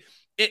can.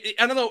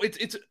 I don't know.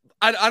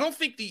 I don't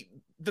think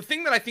the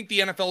thing that I think the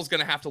NFL is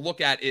going to have to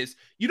look at is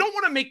you don't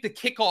want to make the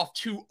kickoff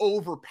too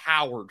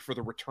overpowered for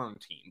the return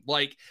team.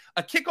 Like,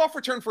 a kickoff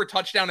return for a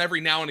touchdown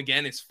every now and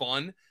again is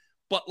fun,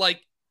 but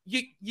like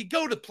you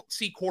go to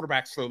see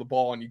quarterbacks throw the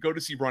ball and you go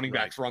to see running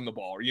backs run the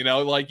ball.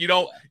 Like you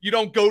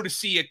don't go to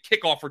see a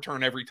kickoff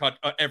return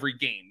every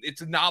game.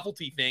 It's a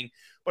novelty thing,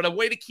 but a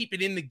way to keep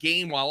it in the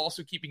game while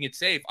also keeping it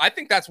safe. I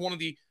think that's one of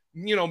the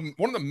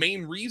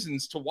main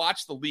reasons to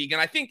watch the league,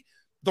 and I think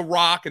The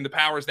Rock and the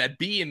powers that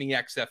be in the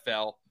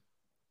XFL,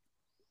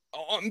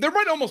 there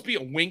might almost be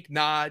a wink,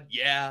 nod,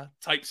 yeah,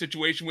 type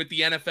situation with the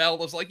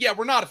NFL. It's like, yeah,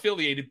 we're not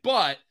affiliated,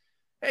 but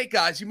hey,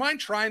 guys, you mind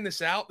trying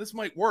this out? This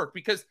might work,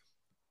 because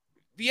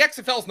the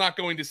XFL is not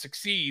going to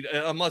succeed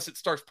unless it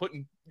starts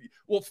putting,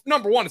 well,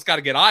 number one, it's got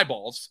to get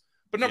eyeballs,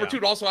 but number two,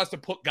 it also has to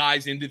put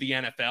guys into the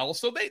NFL.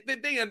 So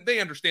they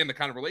understand the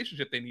kind of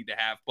relationship they need to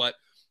have. But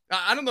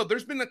I don't know.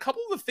 There's been a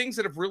couple of the things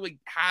that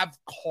have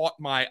caught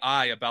my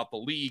eye about the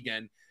league,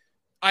 and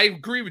I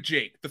agree with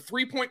Jake. The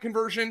 3-point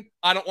conversion,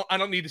 I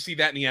don't need to see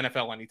that in the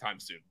NFL anytime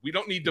soon. We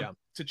don't need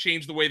to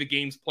change the way the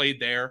game's played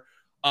there.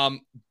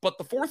 But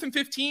the 4th and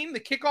 15, the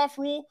kickoff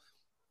rule,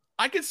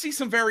 I could see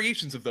some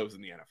variations of those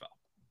in the NFL.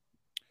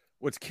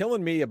 What's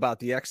killing me about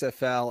the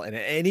XFL and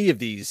any of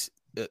these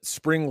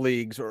spring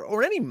leagues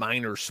or any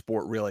minor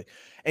sport really,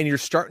 and you're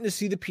starting to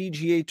see the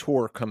PGA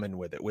Tour come in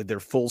with it, with their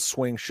Full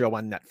Swing show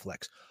on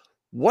Netflix.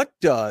 What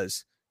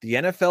does the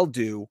NFL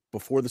do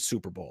before the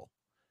Super Bowl?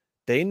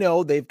 They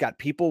know they've got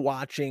people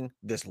watching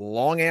this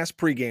long-ass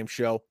pregame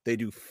show. They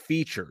do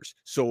features.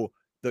 So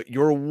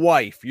your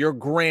wife, your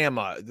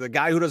grandma, the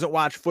guy who doesn't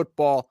watch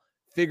football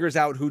figures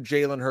out who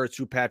Jalen Hurts,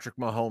 who Patrick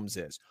Mahomes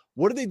is.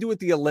 What do they do at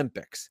the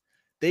Olympics?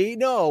 They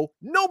know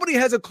nobody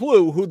has a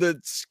clue who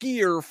the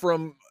skier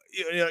from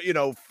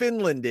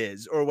Finland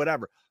is or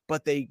whatever.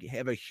 but they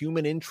have a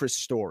human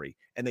interest story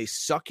and they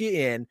suck you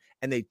in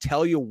and they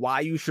tell you why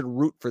you should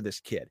root for this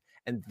kid.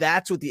 And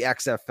that's what the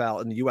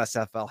XFL and the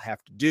USFL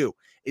have to do,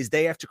 is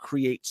they have to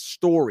create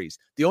stories.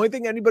 The only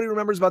thing anybody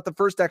remembers about the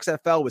first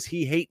XFL was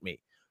He Hate Me,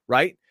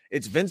 right?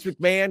 It's Vince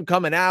McMahon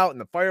coming out and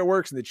the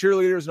fireworks and the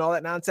cheerleaders and all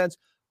that nonsense.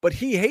 But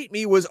He Hate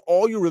Me was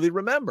all you really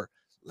remember.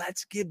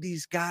 Let's give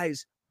these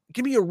guys,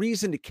 give me a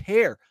reason to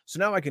care. So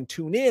now I can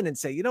tune in and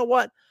say, you know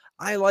what?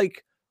 I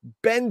like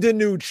Ben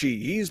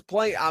DiNucci. He's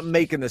playing, I'm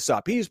making this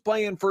up. He's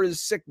playing for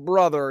his sick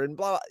brother and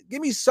blah, blah.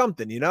 Give me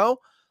something,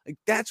 like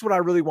that's what I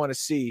really want to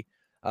see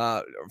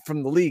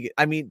from the league.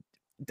 I mean,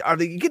 are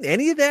they getting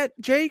any of that,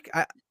 Jake?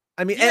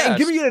 I mean, Yes. and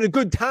give me it at a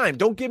good time.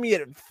 Don't give me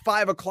it at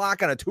 5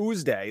 o'clock on a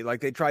Tuesday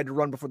like they tried to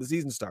run before the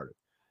season started.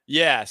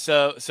 Yeah,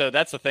 so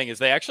that's the thing, is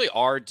they actually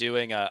are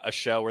doing a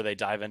show where they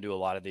dive into a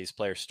lot of these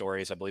player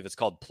stories. I believe it's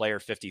called Player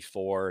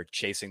 54,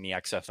 Chasing the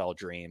XFL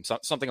Dream,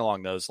 something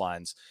along those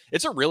lines.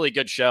 It's a really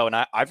good show, and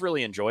I've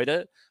really enjoyed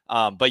it.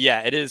 But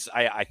yeah, it is.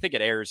 I think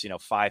it airs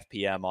 5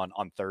 p.m.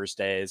 on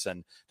Thursdays,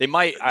 and they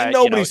might.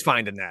 Nobody's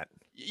finding that.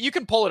 You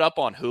can pull it up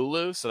on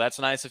Hulu, so that's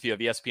nice if you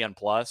have ESPN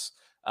Plus.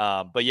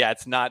 But yeah,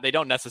 it's not, they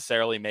don't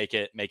necessarily make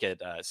it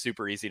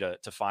super easy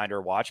to find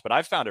or watch, but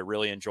I've found it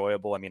really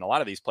enjoyable. I mean, a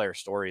lot of these player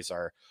stories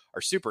are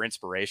super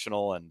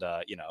inspirational and,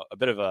 a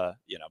bit of a,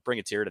 bring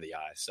a tear to the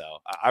eye. So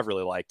I've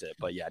really liked it,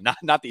 but yeah,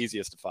 not the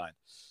easiest to find.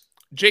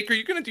 Jake, are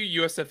you going to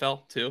do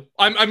USFL too?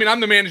 I'm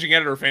the managing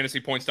editor of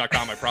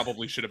fantasypoints.com. I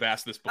probably should have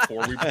asked this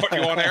before we put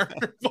you on air,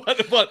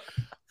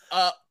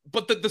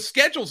 but the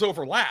schedules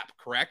overlap,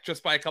 correct?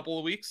 Just by a couple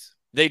of weeks?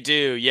 They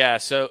do, yeah.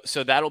 So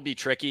that'll be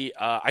tricky.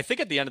 I think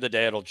at the end of the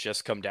day, it'll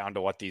just come down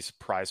to what these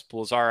prize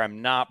pools are.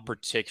 I'm not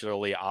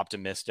particularly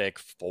optimistic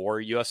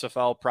for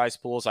USFL prize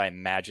pools. I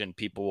imagine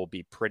people will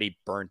be pretty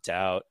burnt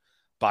out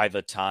by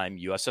the time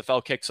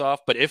USFL kicks off.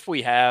 But if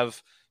we have,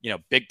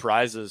 big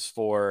prizes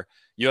for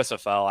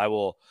USFL, I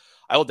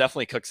will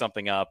definitely cook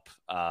something up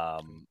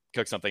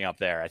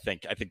there. I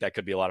think that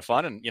could be a lot of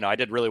fun. And, I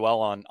did really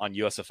well on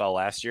USFL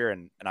last year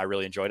and I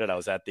really enjoyed it. I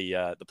was at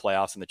the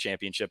playoffs and the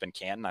championship in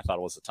Canton. I thought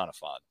it was a ton of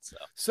fun.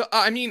 So,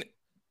 I mean,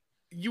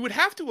 you would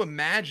have to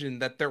imagine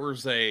that there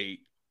was a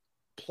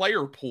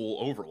player pool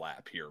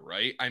overlap here,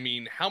 right? I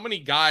mean, how many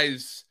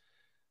guys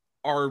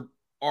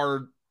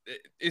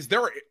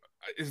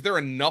is there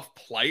enough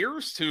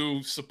players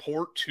to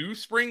support 2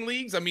 spring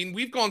leagues? I mean,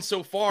 we've gone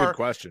so far. Good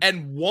question.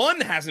 And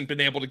one hasn't been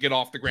able to get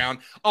off the ground.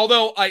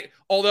 Although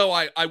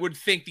I would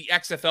think the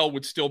XFL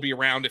would still be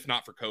around if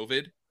not for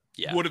COVID.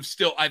 Yeah.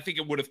 I think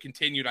it would have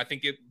continued. I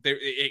think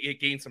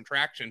it gained some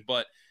traction,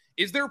 but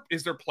is there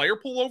player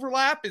pool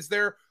overlap? Is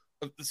there,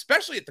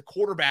 especially at the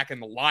quarterback and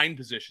the line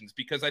positions,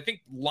 because I think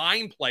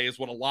line play is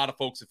what a lot of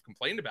folks have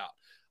complained about.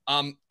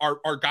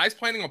 Are guys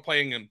planning on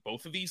playing in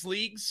both of these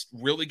leagues?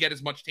 Really get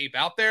as much tape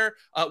out there?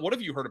 What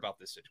have you heard about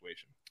this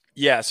situation?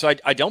 Yeah, so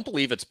I don't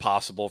believe it's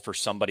possible for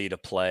somebody to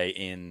play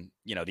in,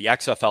 the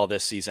XFL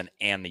this season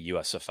and the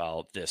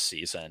USFL this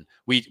season.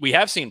 We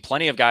have seen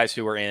plenty of guys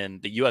who were in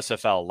the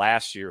USFL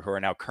last year who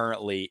are now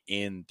currently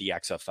in the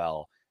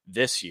XFL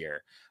this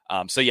year.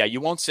 So yeah,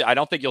 you won't see, I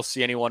don't think you'll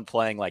see anyone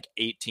playing like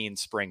 18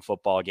 spring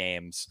football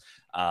games.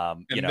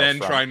 Trying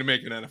to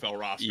make an NFL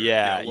roster.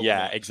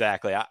 Yeah,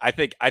 exactly. I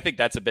think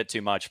that's a bit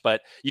too much, but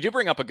you do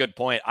bring up a good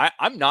point.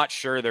 I'm not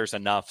sure there's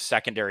enough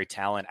secondary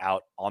talent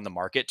out on the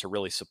market to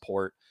really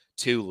support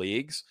 2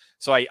 leagues.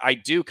 So I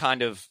do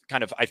kind of,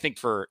 I think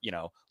for,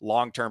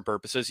 long-term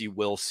purposes, you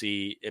will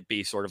see it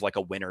be sort of like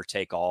a winner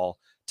take all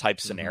type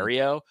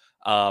scenario.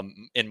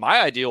 In my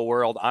ideal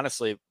world,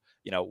 honestly,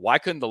 why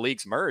couldn't the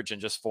leagues merge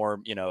and just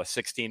form, a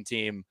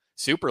 16-team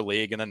super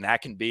league? And then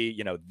that can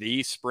be,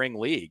 the spring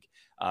league.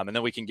 And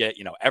then we can get,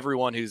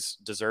 everyone who's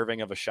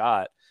deserving of a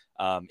shot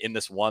in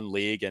this one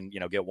league and,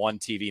 get one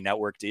TV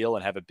network deal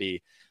and have it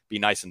be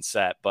nice and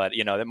set. But,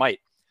 it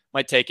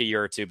might take a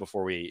year or two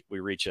before we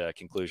reach a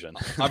conclusion.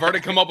 I've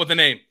already come up with a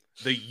name,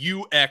 the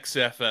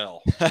UXFL.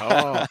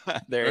 Oh,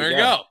 there you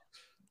go.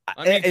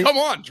 I mean, come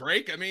on,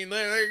 Drake. I mean,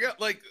 there you go.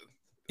 Like,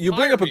 you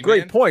bring up a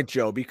great point,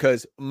 Joe,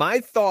 because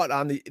my thought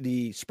on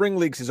the spring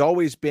leagues has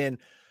always been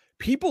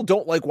people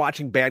don't like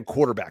watching bad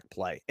quarterback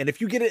play. And if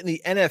you get it in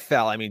the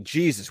NFL, I mean,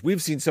 Jesus,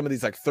 we've seen some of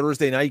these like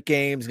Thursday night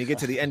games and you get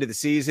to the end of the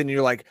season and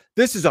you're like,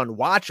 this is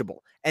unwatchable.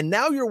 And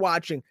now you're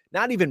watching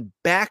not even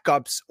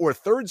backups or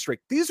third string.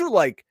 These are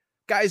like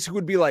guys who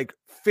would be like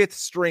 5th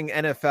string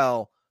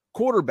NFL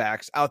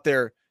quarterbacks out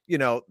there,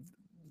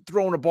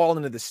 throwing a ball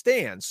into the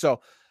stands. So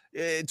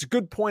it's a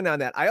good point on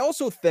that. I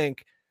also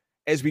think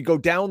as we go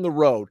down the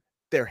road,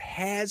 there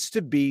has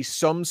to be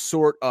some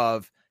sort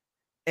of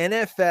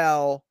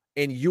NFL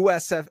and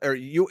USF or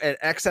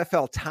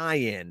XFL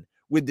tie-in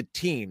with the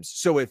teams.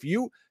 So if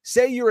you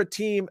say you're a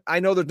team, I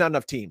know there's not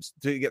enough teams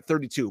to get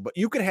 32, but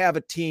you could have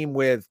a team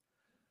with,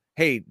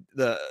 hey,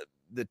 the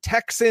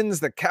Texans,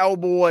 the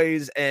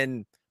Cowboys,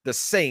 and the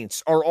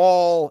Saints are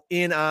all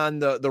in on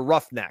the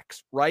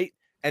Roughnecks, right?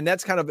 And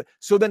that's kind of,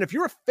 so then if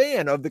you're a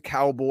fan of the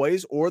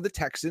Cowboys or the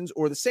Texans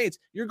or the Saints,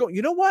 you're going,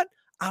 you know what?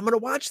 I'm going to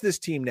watch this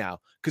team now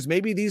because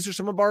maybe these are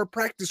some of our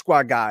practice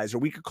squad guys, or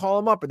we could call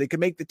them up or they could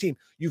make the team.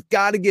 You've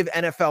got to give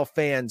NFL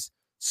fans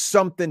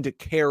something to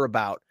care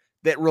about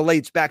that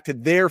relates back to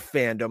their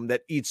fandom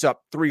that eats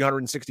up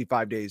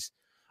 365 days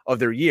of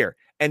their year.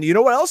 And you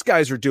know what else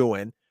guys are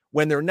doing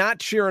when they're not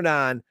cheering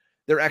on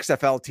their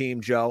XFL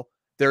team, Joe?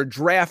 They're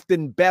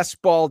drafting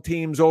best ball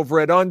teams over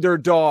at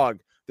Underdog.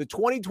 The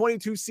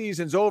 2022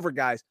 season's over,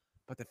 guys,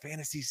 but the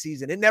fantasy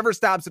season, it never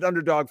stops at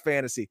Underdog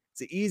Fantasy. It's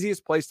the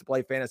easiest place to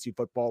play fantasy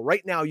football.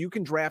 Right now, you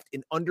can draft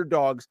in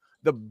Underdog's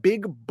The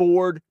Big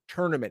Board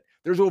Tournament.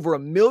 There's over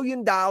 $1 million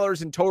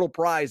in total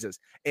prizes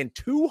and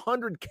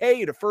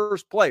 $200K to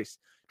first place.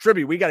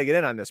 Tribbey, we got to get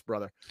in on this,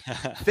 brother.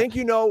 Think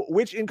you know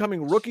which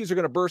incoming rookies are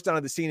going to burst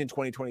onto the scene in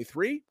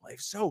 2023? Well,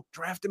 if so,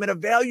 draft them at a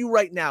value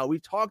right now.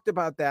 We've talked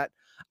about that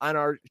on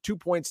our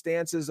 2-point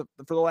stances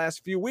for the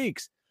last few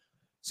weeks.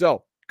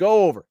 So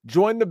go over,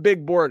 join the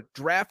big board,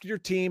 draft your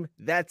team.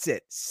 That's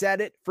it.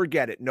 Set it,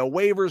 forget it. No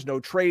waivers, no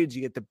trades.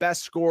 You get the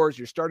best scores,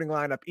 your starting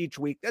lineup each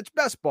week. That's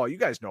best ball. You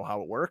guys know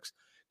how it works.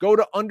 Go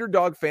to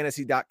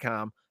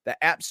underdogfantasy.com,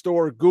 the App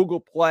Store, Google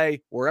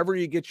Play, wherever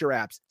you get your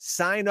apps.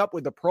 Sign up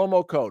with the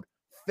promo code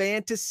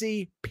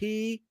Fantasy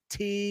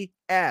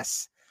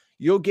PTS.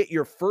 You'll get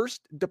your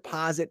first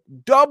deposit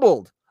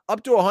doubled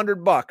up to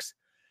 $100.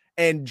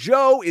 And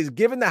Joe is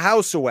giving the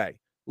house away.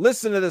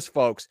 Listen to this,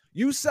 folks.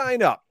 You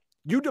sign up,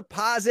 you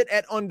deposit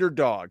at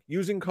Underdog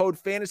using code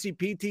Fantasy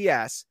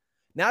PTS.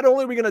 Not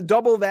only are we going to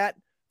double that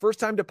first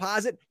time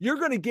deposit, you're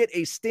going to get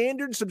a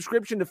standard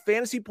subscription to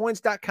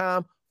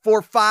fantasypoints.com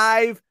for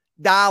 $5.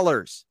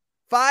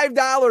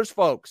 $5,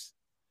 folks.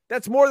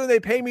 That's more than they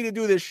pay me to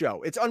do this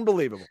show. It's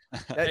unbelievable.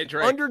 Hey,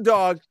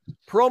 Underdog,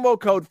 promo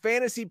code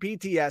Fantasy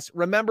PTS.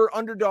 Remember,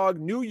 Underdog,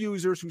 new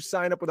users who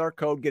sign up with our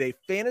code get a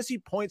fantasy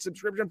point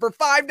subscription for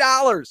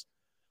 $5.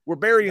 We're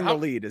burying the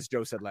lead, as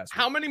Joe said last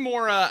week. How many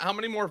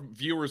more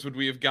viewers would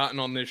we have gotten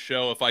on this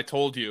show if I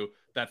told you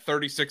that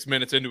 36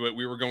 minutes into it,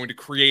 we were going to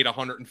create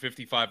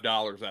 $155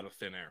 out of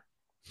thin air?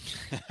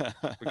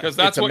 Because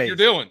that's what you're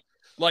doing.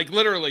 Like,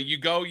 literally, you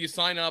go, you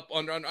sign up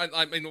on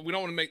I mean, we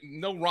don't want to make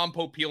no Ron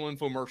Popeil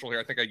infomercial here.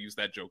 I think I used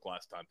that joke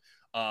last time.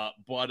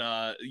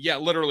 Yeah,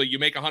 literally, you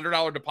make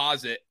 $100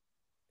 deposit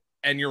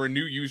and you're a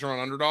new user on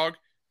Underdog,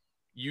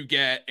 you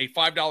get a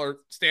 $5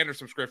 standard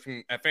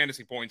subscription at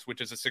Fantasy Points,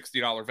 which is a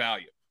 $60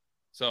 value.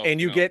 So,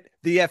 and you get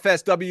the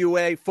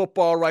FSWA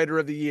Football Writer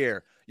of the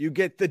Year. You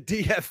get the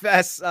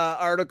DFS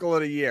Article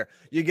of the Year.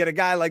 You get a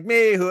guy like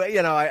me who,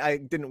 I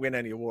didn't win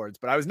any awards,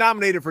 but I was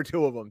nominated for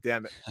 2 of them,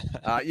 damn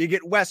it. You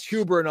get Wes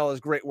Huber and all his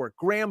great work.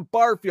 Graham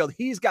Barfield,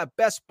 he's got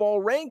best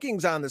ball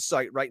rankings on the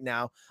site right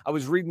now. I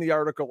was reading the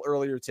article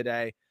earlier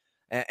today.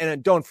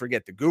 And don't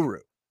forget the guru,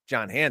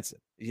 John Hansen.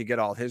 You get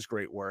all his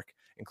great work,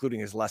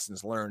 including his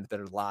lessons learned that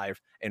are live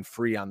and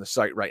free on the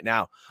site right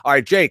now. All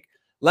right, Jake,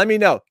 let me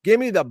know. Give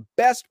me the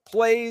best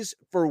plays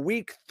for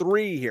week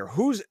 3 here.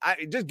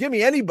 Just give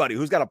me anybody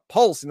who's got a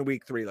pulse in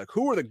week 3. Like,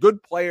 who are the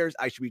good players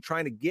I should be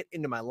trying to get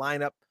into my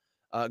lineup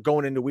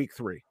going into week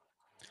 3?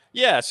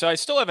 Yeah, so I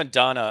still haven't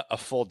done a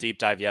full deep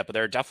dive yet, but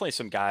there are definitely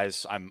some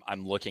guys I'm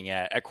looking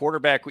at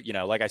quarterback.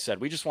 Like I said,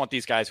 we just want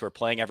these guys who are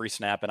playing every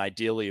snap, and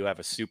ideally who have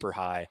a super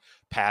high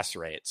pass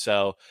rate.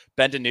 So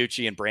Ben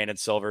DiNucci and Brandon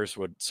Silvers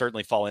would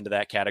certainly fall into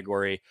that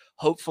category.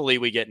 Hopefully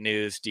we get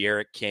news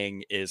De'Aaron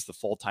King is the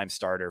full-time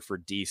starter for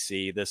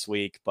DC this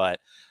week, but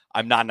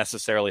I'm not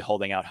necessarily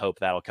holding out hope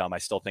that'll come. I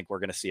still think we're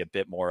going to see a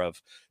bit more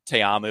of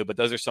Te'amu, but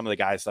those are some of the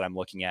guys that I'm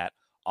looking at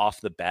off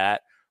the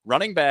bat.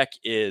 Running back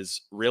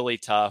is really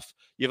tough.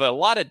 You have a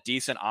lot of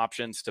decent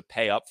options to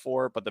pay up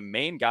for, but the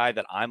main guy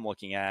that I'm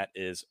looking at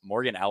is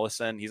Morgan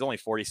Ellison. He's only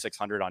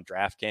 4,600 on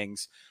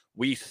DraftKings.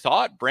 We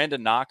thought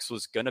Brandon Knox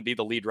was going to be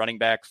the lead running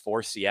back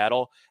for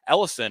Seattle.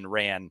 Ellison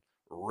ran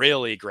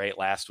really great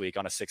last week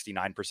on a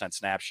 69%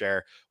 snap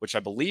share, which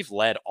I believe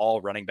led all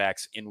running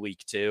backs in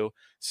week 2.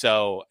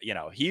 So,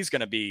 he's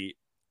going to be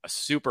a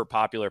super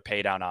popular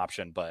pay down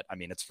option, but I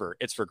mean, it's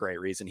for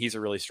great reason. He's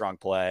a really strong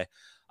play.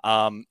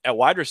 At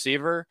wide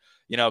receiver,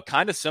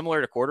 kind of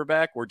similar to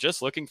quarterback, we're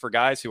just looking for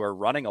guys who are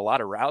running a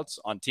lot of routes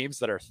on teams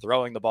that are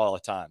throwing the ball a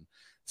ton.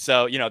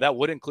 So, that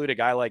would include a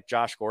guy like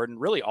Josh Gordon.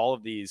 Really, all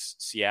of these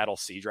Seattle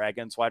Sea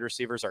Dragons wide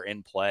receivers are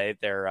in play.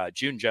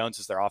 June Jones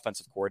is their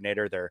offensive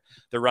coordinator. They're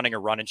running a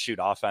run and shoot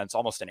offense,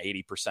 almost an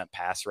 80%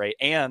 pass rate,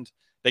 and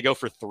they go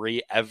for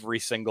 3 every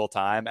single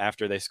time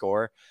after they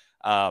score.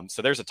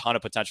 So there's a ton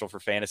of potential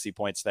for fantasy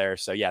points there.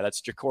 So yeah,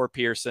 that's Ja'Cory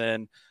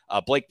Pearson.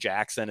 Blake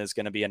Jackson is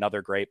going to be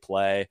another great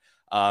play.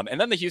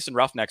 And then the Houston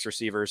Roughnecks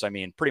receivers, I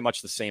mean, pretty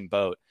much the same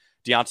boat.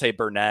 Deontay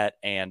Burnett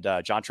and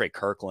Jontre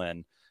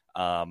Kirkland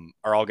are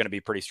all going to be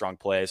pretty strong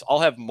plays. I'll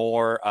have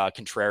more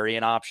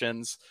contrarian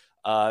options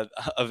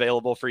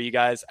available for you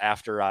guys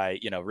after I,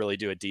 really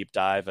do a deep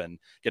dive and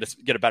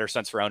get a better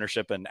sense for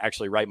ownership and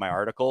actually write my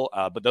article.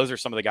 But those are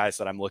some of the guys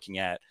that I'm looking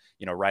at,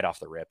 right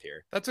off the rip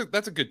here. That's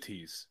a good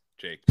tease,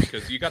 Jake,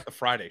 because you got the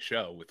Friday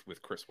show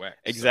with Chris Weck.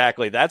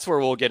 Exactly. So. That's where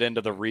we'll get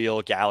into the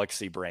real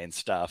galaxy brain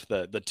stuff,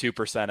 the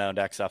 2% owned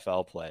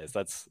XFL plays.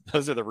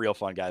 Those are the real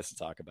fun guys to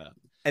talk about.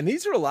 And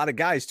these are a lot of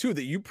guys, too,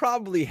 that you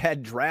probably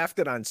had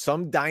drafted on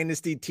some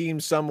dynasty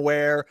team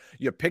somewhere.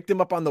 You picked them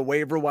up on the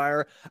waiver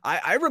wire.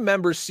 I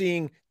remember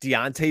seeing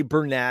Deontay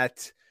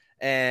Burnett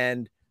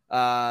and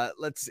Marcel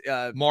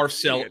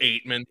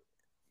Aitman.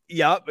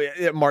 Yep.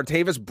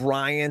 Martavis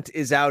Bryant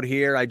is out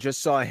here. I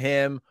just saw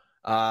him.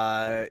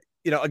 A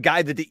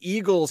guy that the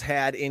Eagles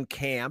had in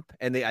camp,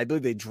 and I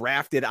believe they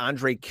drafted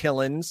Andre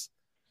Killens,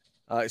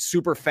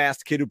 super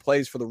fast kid who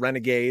plays for the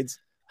Renegades.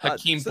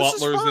 Hakeem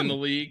Butler's in the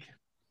league.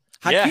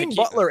 Hakeem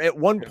Butler at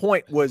one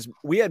point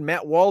we had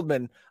Matt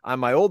Waldman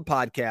on my old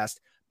podcast,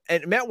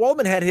 and Matt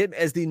Waldman had him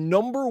as the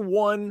number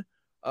one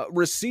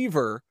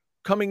receiver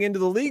coming into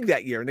the league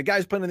that year. And the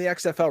guy's playing in the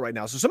XFL right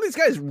now. So some of these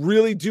guys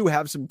really do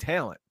have some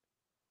talent.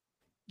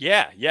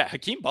 Yeah.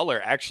 Hakeem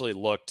Butler actually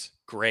looked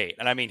great.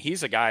 And I mean,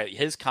 he's a guy,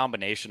 his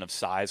combination of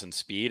size and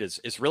speed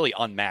is really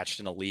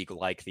unmatched in a league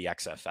like the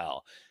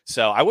XFL.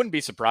 So I wouldn't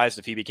be surprised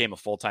if he became a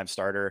full-time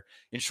starter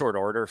in short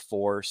order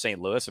for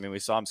St. Louis. I mean, we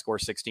saw him score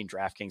 16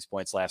 DraftKings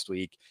points last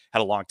week,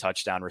 had a long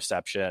touchdown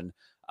reception.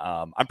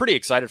 I'm pretty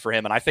excited for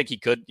him. And I think he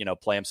could,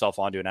 play himself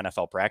onto an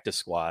NFL practice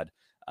squad.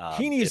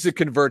 He needs to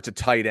convert to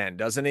tight end,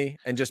 doesn't he?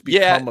 And just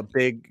become a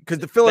big, because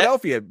the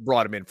Philadelphia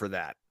brought him in for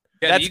that.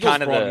 Yeah, that's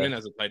kind of brought him in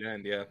as a tight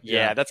end.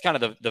 Yeah, that's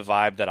kind of the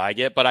vibe that I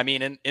get. But I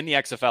mean, in the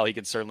XFL, he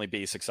could certainly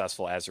be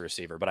successful as a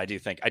receiver. But I do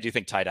think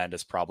tight end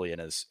is probably in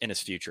his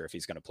future if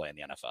he's going to play in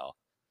the NFL.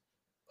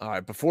 All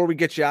right, before we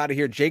get you out of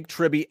here, Jake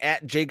Tribbey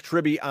at Jake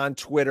Tribbey on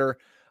Twitter,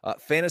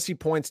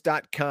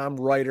 fantasypoints.com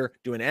writer,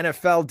 doing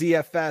NFL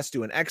DFS,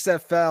 doing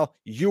XFL,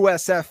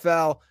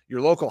 USFL,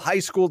 your local high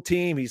school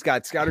team. He's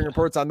got scouting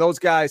reports on those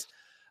guys.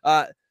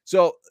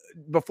 So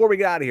before we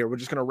get out of here, we're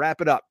just going to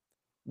wrap it up.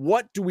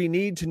 What do we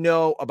need to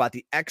know about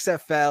the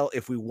XFL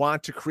if we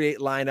want to create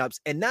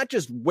lineups and not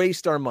just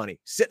waste our money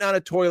sitting on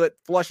a toilet,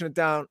 flushing it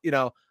down?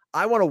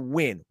 I want to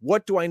win.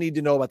 What do I need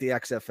to know about the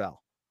XFL?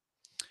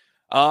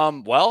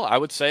 Well, I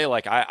would say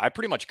I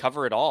pretty much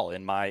cover it all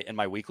in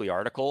my weekly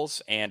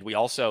articles. And we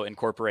also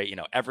incorporate,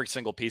 every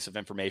single piece of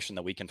information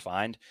that we can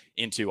find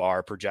into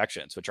our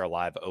projections, which are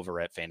live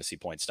over at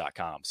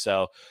fantasypoints.com.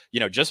 So,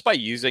 just by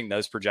using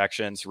those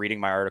projections, reading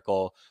my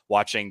article,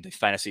 watching the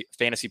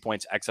Fantasy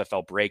Points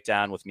XFL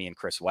breakdown with me and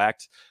Chris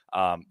Wecht,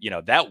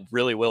 that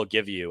really will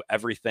give you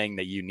everything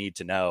that you need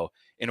to know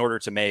in order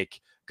to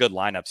make good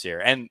lineups here.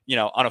 And,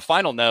 on a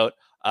final note,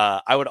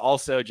 I would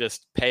also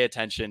just pay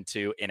attention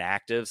to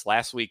inactives.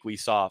 Last week, we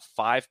saw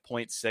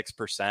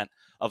 5.6%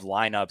 of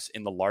lineups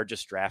in the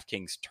largest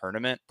DraftKings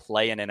tournament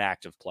play an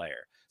inactive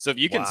player. So if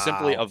you can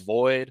simply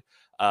avoid,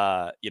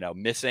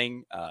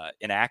 missing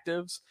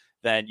inactives,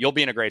 then you'll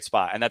be in a great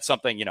spot. And that's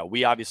something,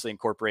 we obviously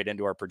incorporate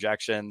into our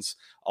projections.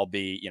 I'll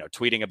be,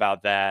 tweeting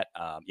about that.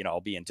 I'll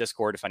be in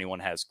Discord if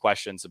anyone has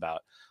questions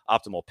about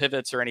optimal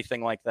pivots or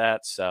anything like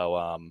that.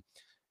 So,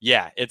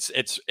 yeah,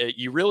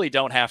 you really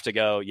don't have to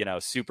go,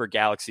 super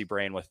galaxy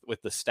brain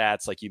with the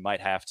stats like you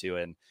might have to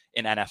in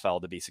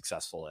NFL to be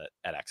successful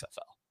at XFL.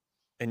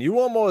 And you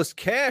almost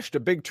cashed a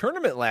big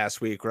tournament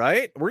last week,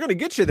 right? We're going to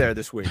get you there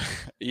this week.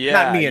 Yeah,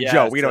 not me and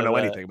Joe. We don't know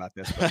anything about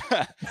this.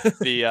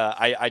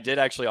 I did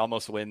actually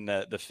almost win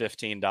the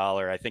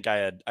 $15. I think I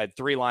had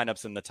 3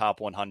 lineups in the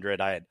top 100.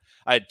 I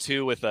had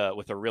 2 with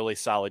a really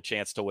solid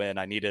chance to win.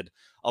 I needed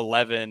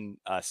 11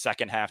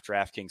 second half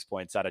DraftKings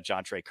points out of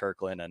Jontre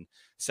Kirkland and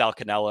Sal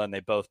Cannella, and they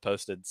both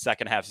posted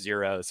second half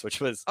zeros,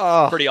 which was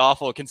pretty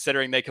awful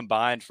considering they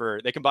combined for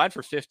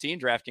 15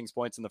 DraftKings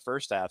points in the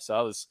first half.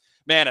 So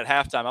at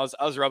halftime,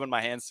 I was rubbing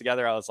my hands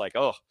together. I was like,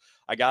 oh,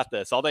 I got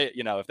this.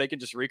 If they can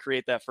just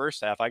recreate that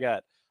first half, I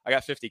got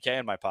 $50K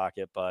in my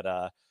pocket.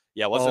 But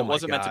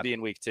wasn't meant to be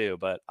in week 2.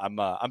 But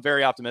I'm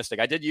very optimistic.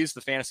 I did use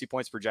the fantasy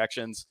points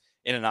projections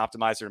in an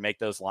optimizer to make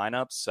those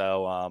lineups.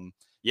 So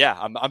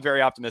I'm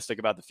very optimistic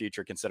about the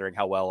future considering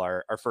how well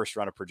our first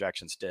run of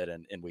projections did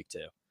in week 2.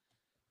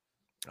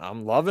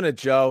 I'm loving it,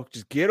 Joe.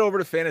 Just get over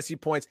to Fantasy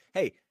Points.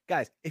 Hey,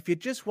 guys, if you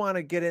just want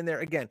to get in there,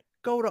 again,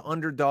 go to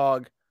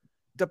Underdog,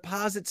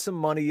 deposit some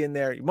money in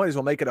there. You might as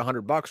well make it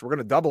 $100. We're going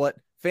to double it.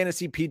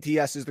 Fantasy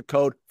PTS is the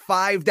code.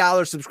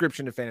 $5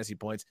 subscription to Fantasy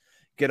Points.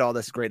 Get all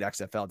this great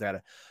XFL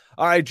data.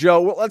 All right,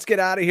 Joe, well, let's get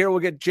out of here. We'll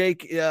get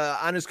Jake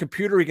on his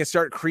computer. He can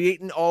start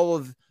creating all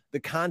of the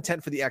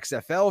content for the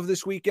XFL of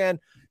this weekend.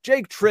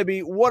 Jake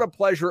Tribbey, what a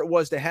pleasure it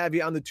was to have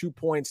you on the 2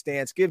 Point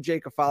Stance. Give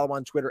Jake a follow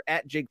on Twitter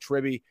at Jake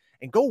Tribbey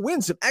and go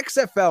win some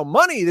XFL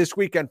money this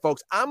weekend,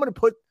 folks. I'm going to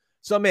put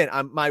some in.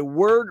 My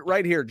word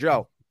right here,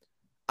 Joe.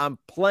 I'm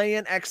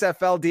playing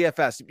XFL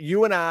DFS.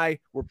 You and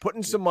we're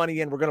putting some money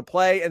in. We're going to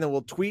play, and then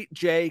we'll tweet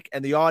Jake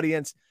and the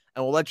audience,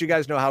 and we'll let you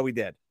guys know how we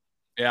did.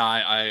 Yeah,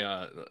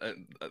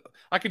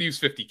 I could use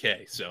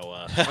 50K,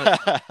 so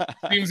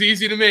seems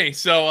easy to me.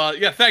 So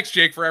thanks,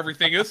 Jake, for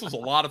everything. This was a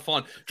lot of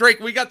fun.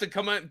 Drake, we got to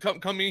come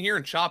in here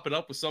and chop it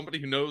up with somebody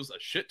who knows a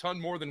shit ton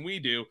more than we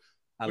do.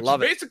 I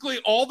love it. Basically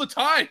all the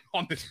time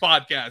on this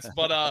podcast.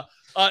 But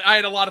I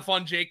had a lot of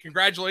fun, Jake.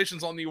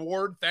 Congratulations on the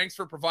award. Thanks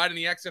for providing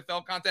the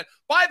XFL content.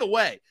 By the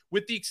way,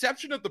 with the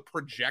exception of the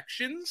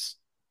projections,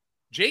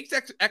 Jake's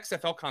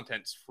XFL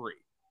content's free.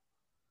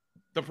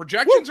 The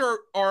projections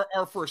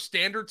are for a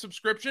standard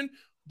subscription.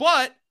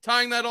 But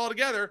tying that all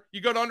together,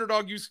 you go to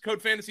Underdog, use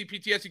code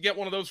FANTASYPTS, you get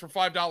one of those for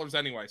 $5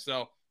 anyway.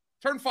 So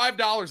turn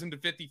 $5 into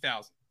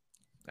 $50,000.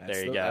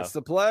 There you go. That's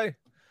the play.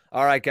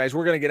 All right, guys,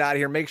 we're going to get out of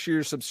here. Make sure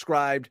you're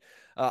subscribed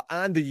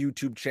on the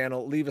YouTube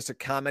channel. Leave us a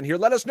comment here.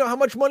 Let us know how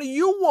much money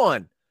you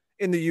won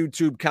in the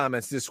YouTube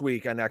comments this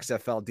week on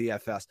XFL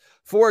DFS.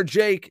 For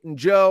Jake and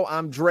Joe,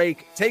 I'm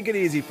Drake. Take it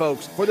easy,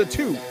 folks, for the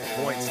 2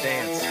 Point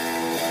Stance.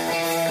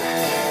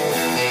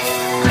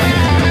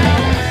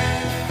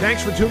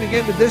 Thanks for tuning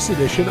in to this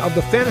edition of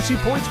the Fantasy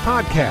Points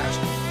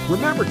Podcast.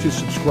 Remember to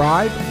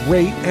subscribe,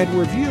 rate, and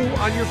review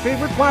on your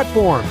favorite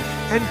platform.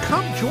 And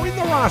come join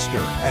the roster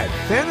at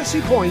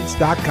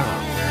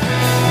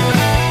fantasypoints.com.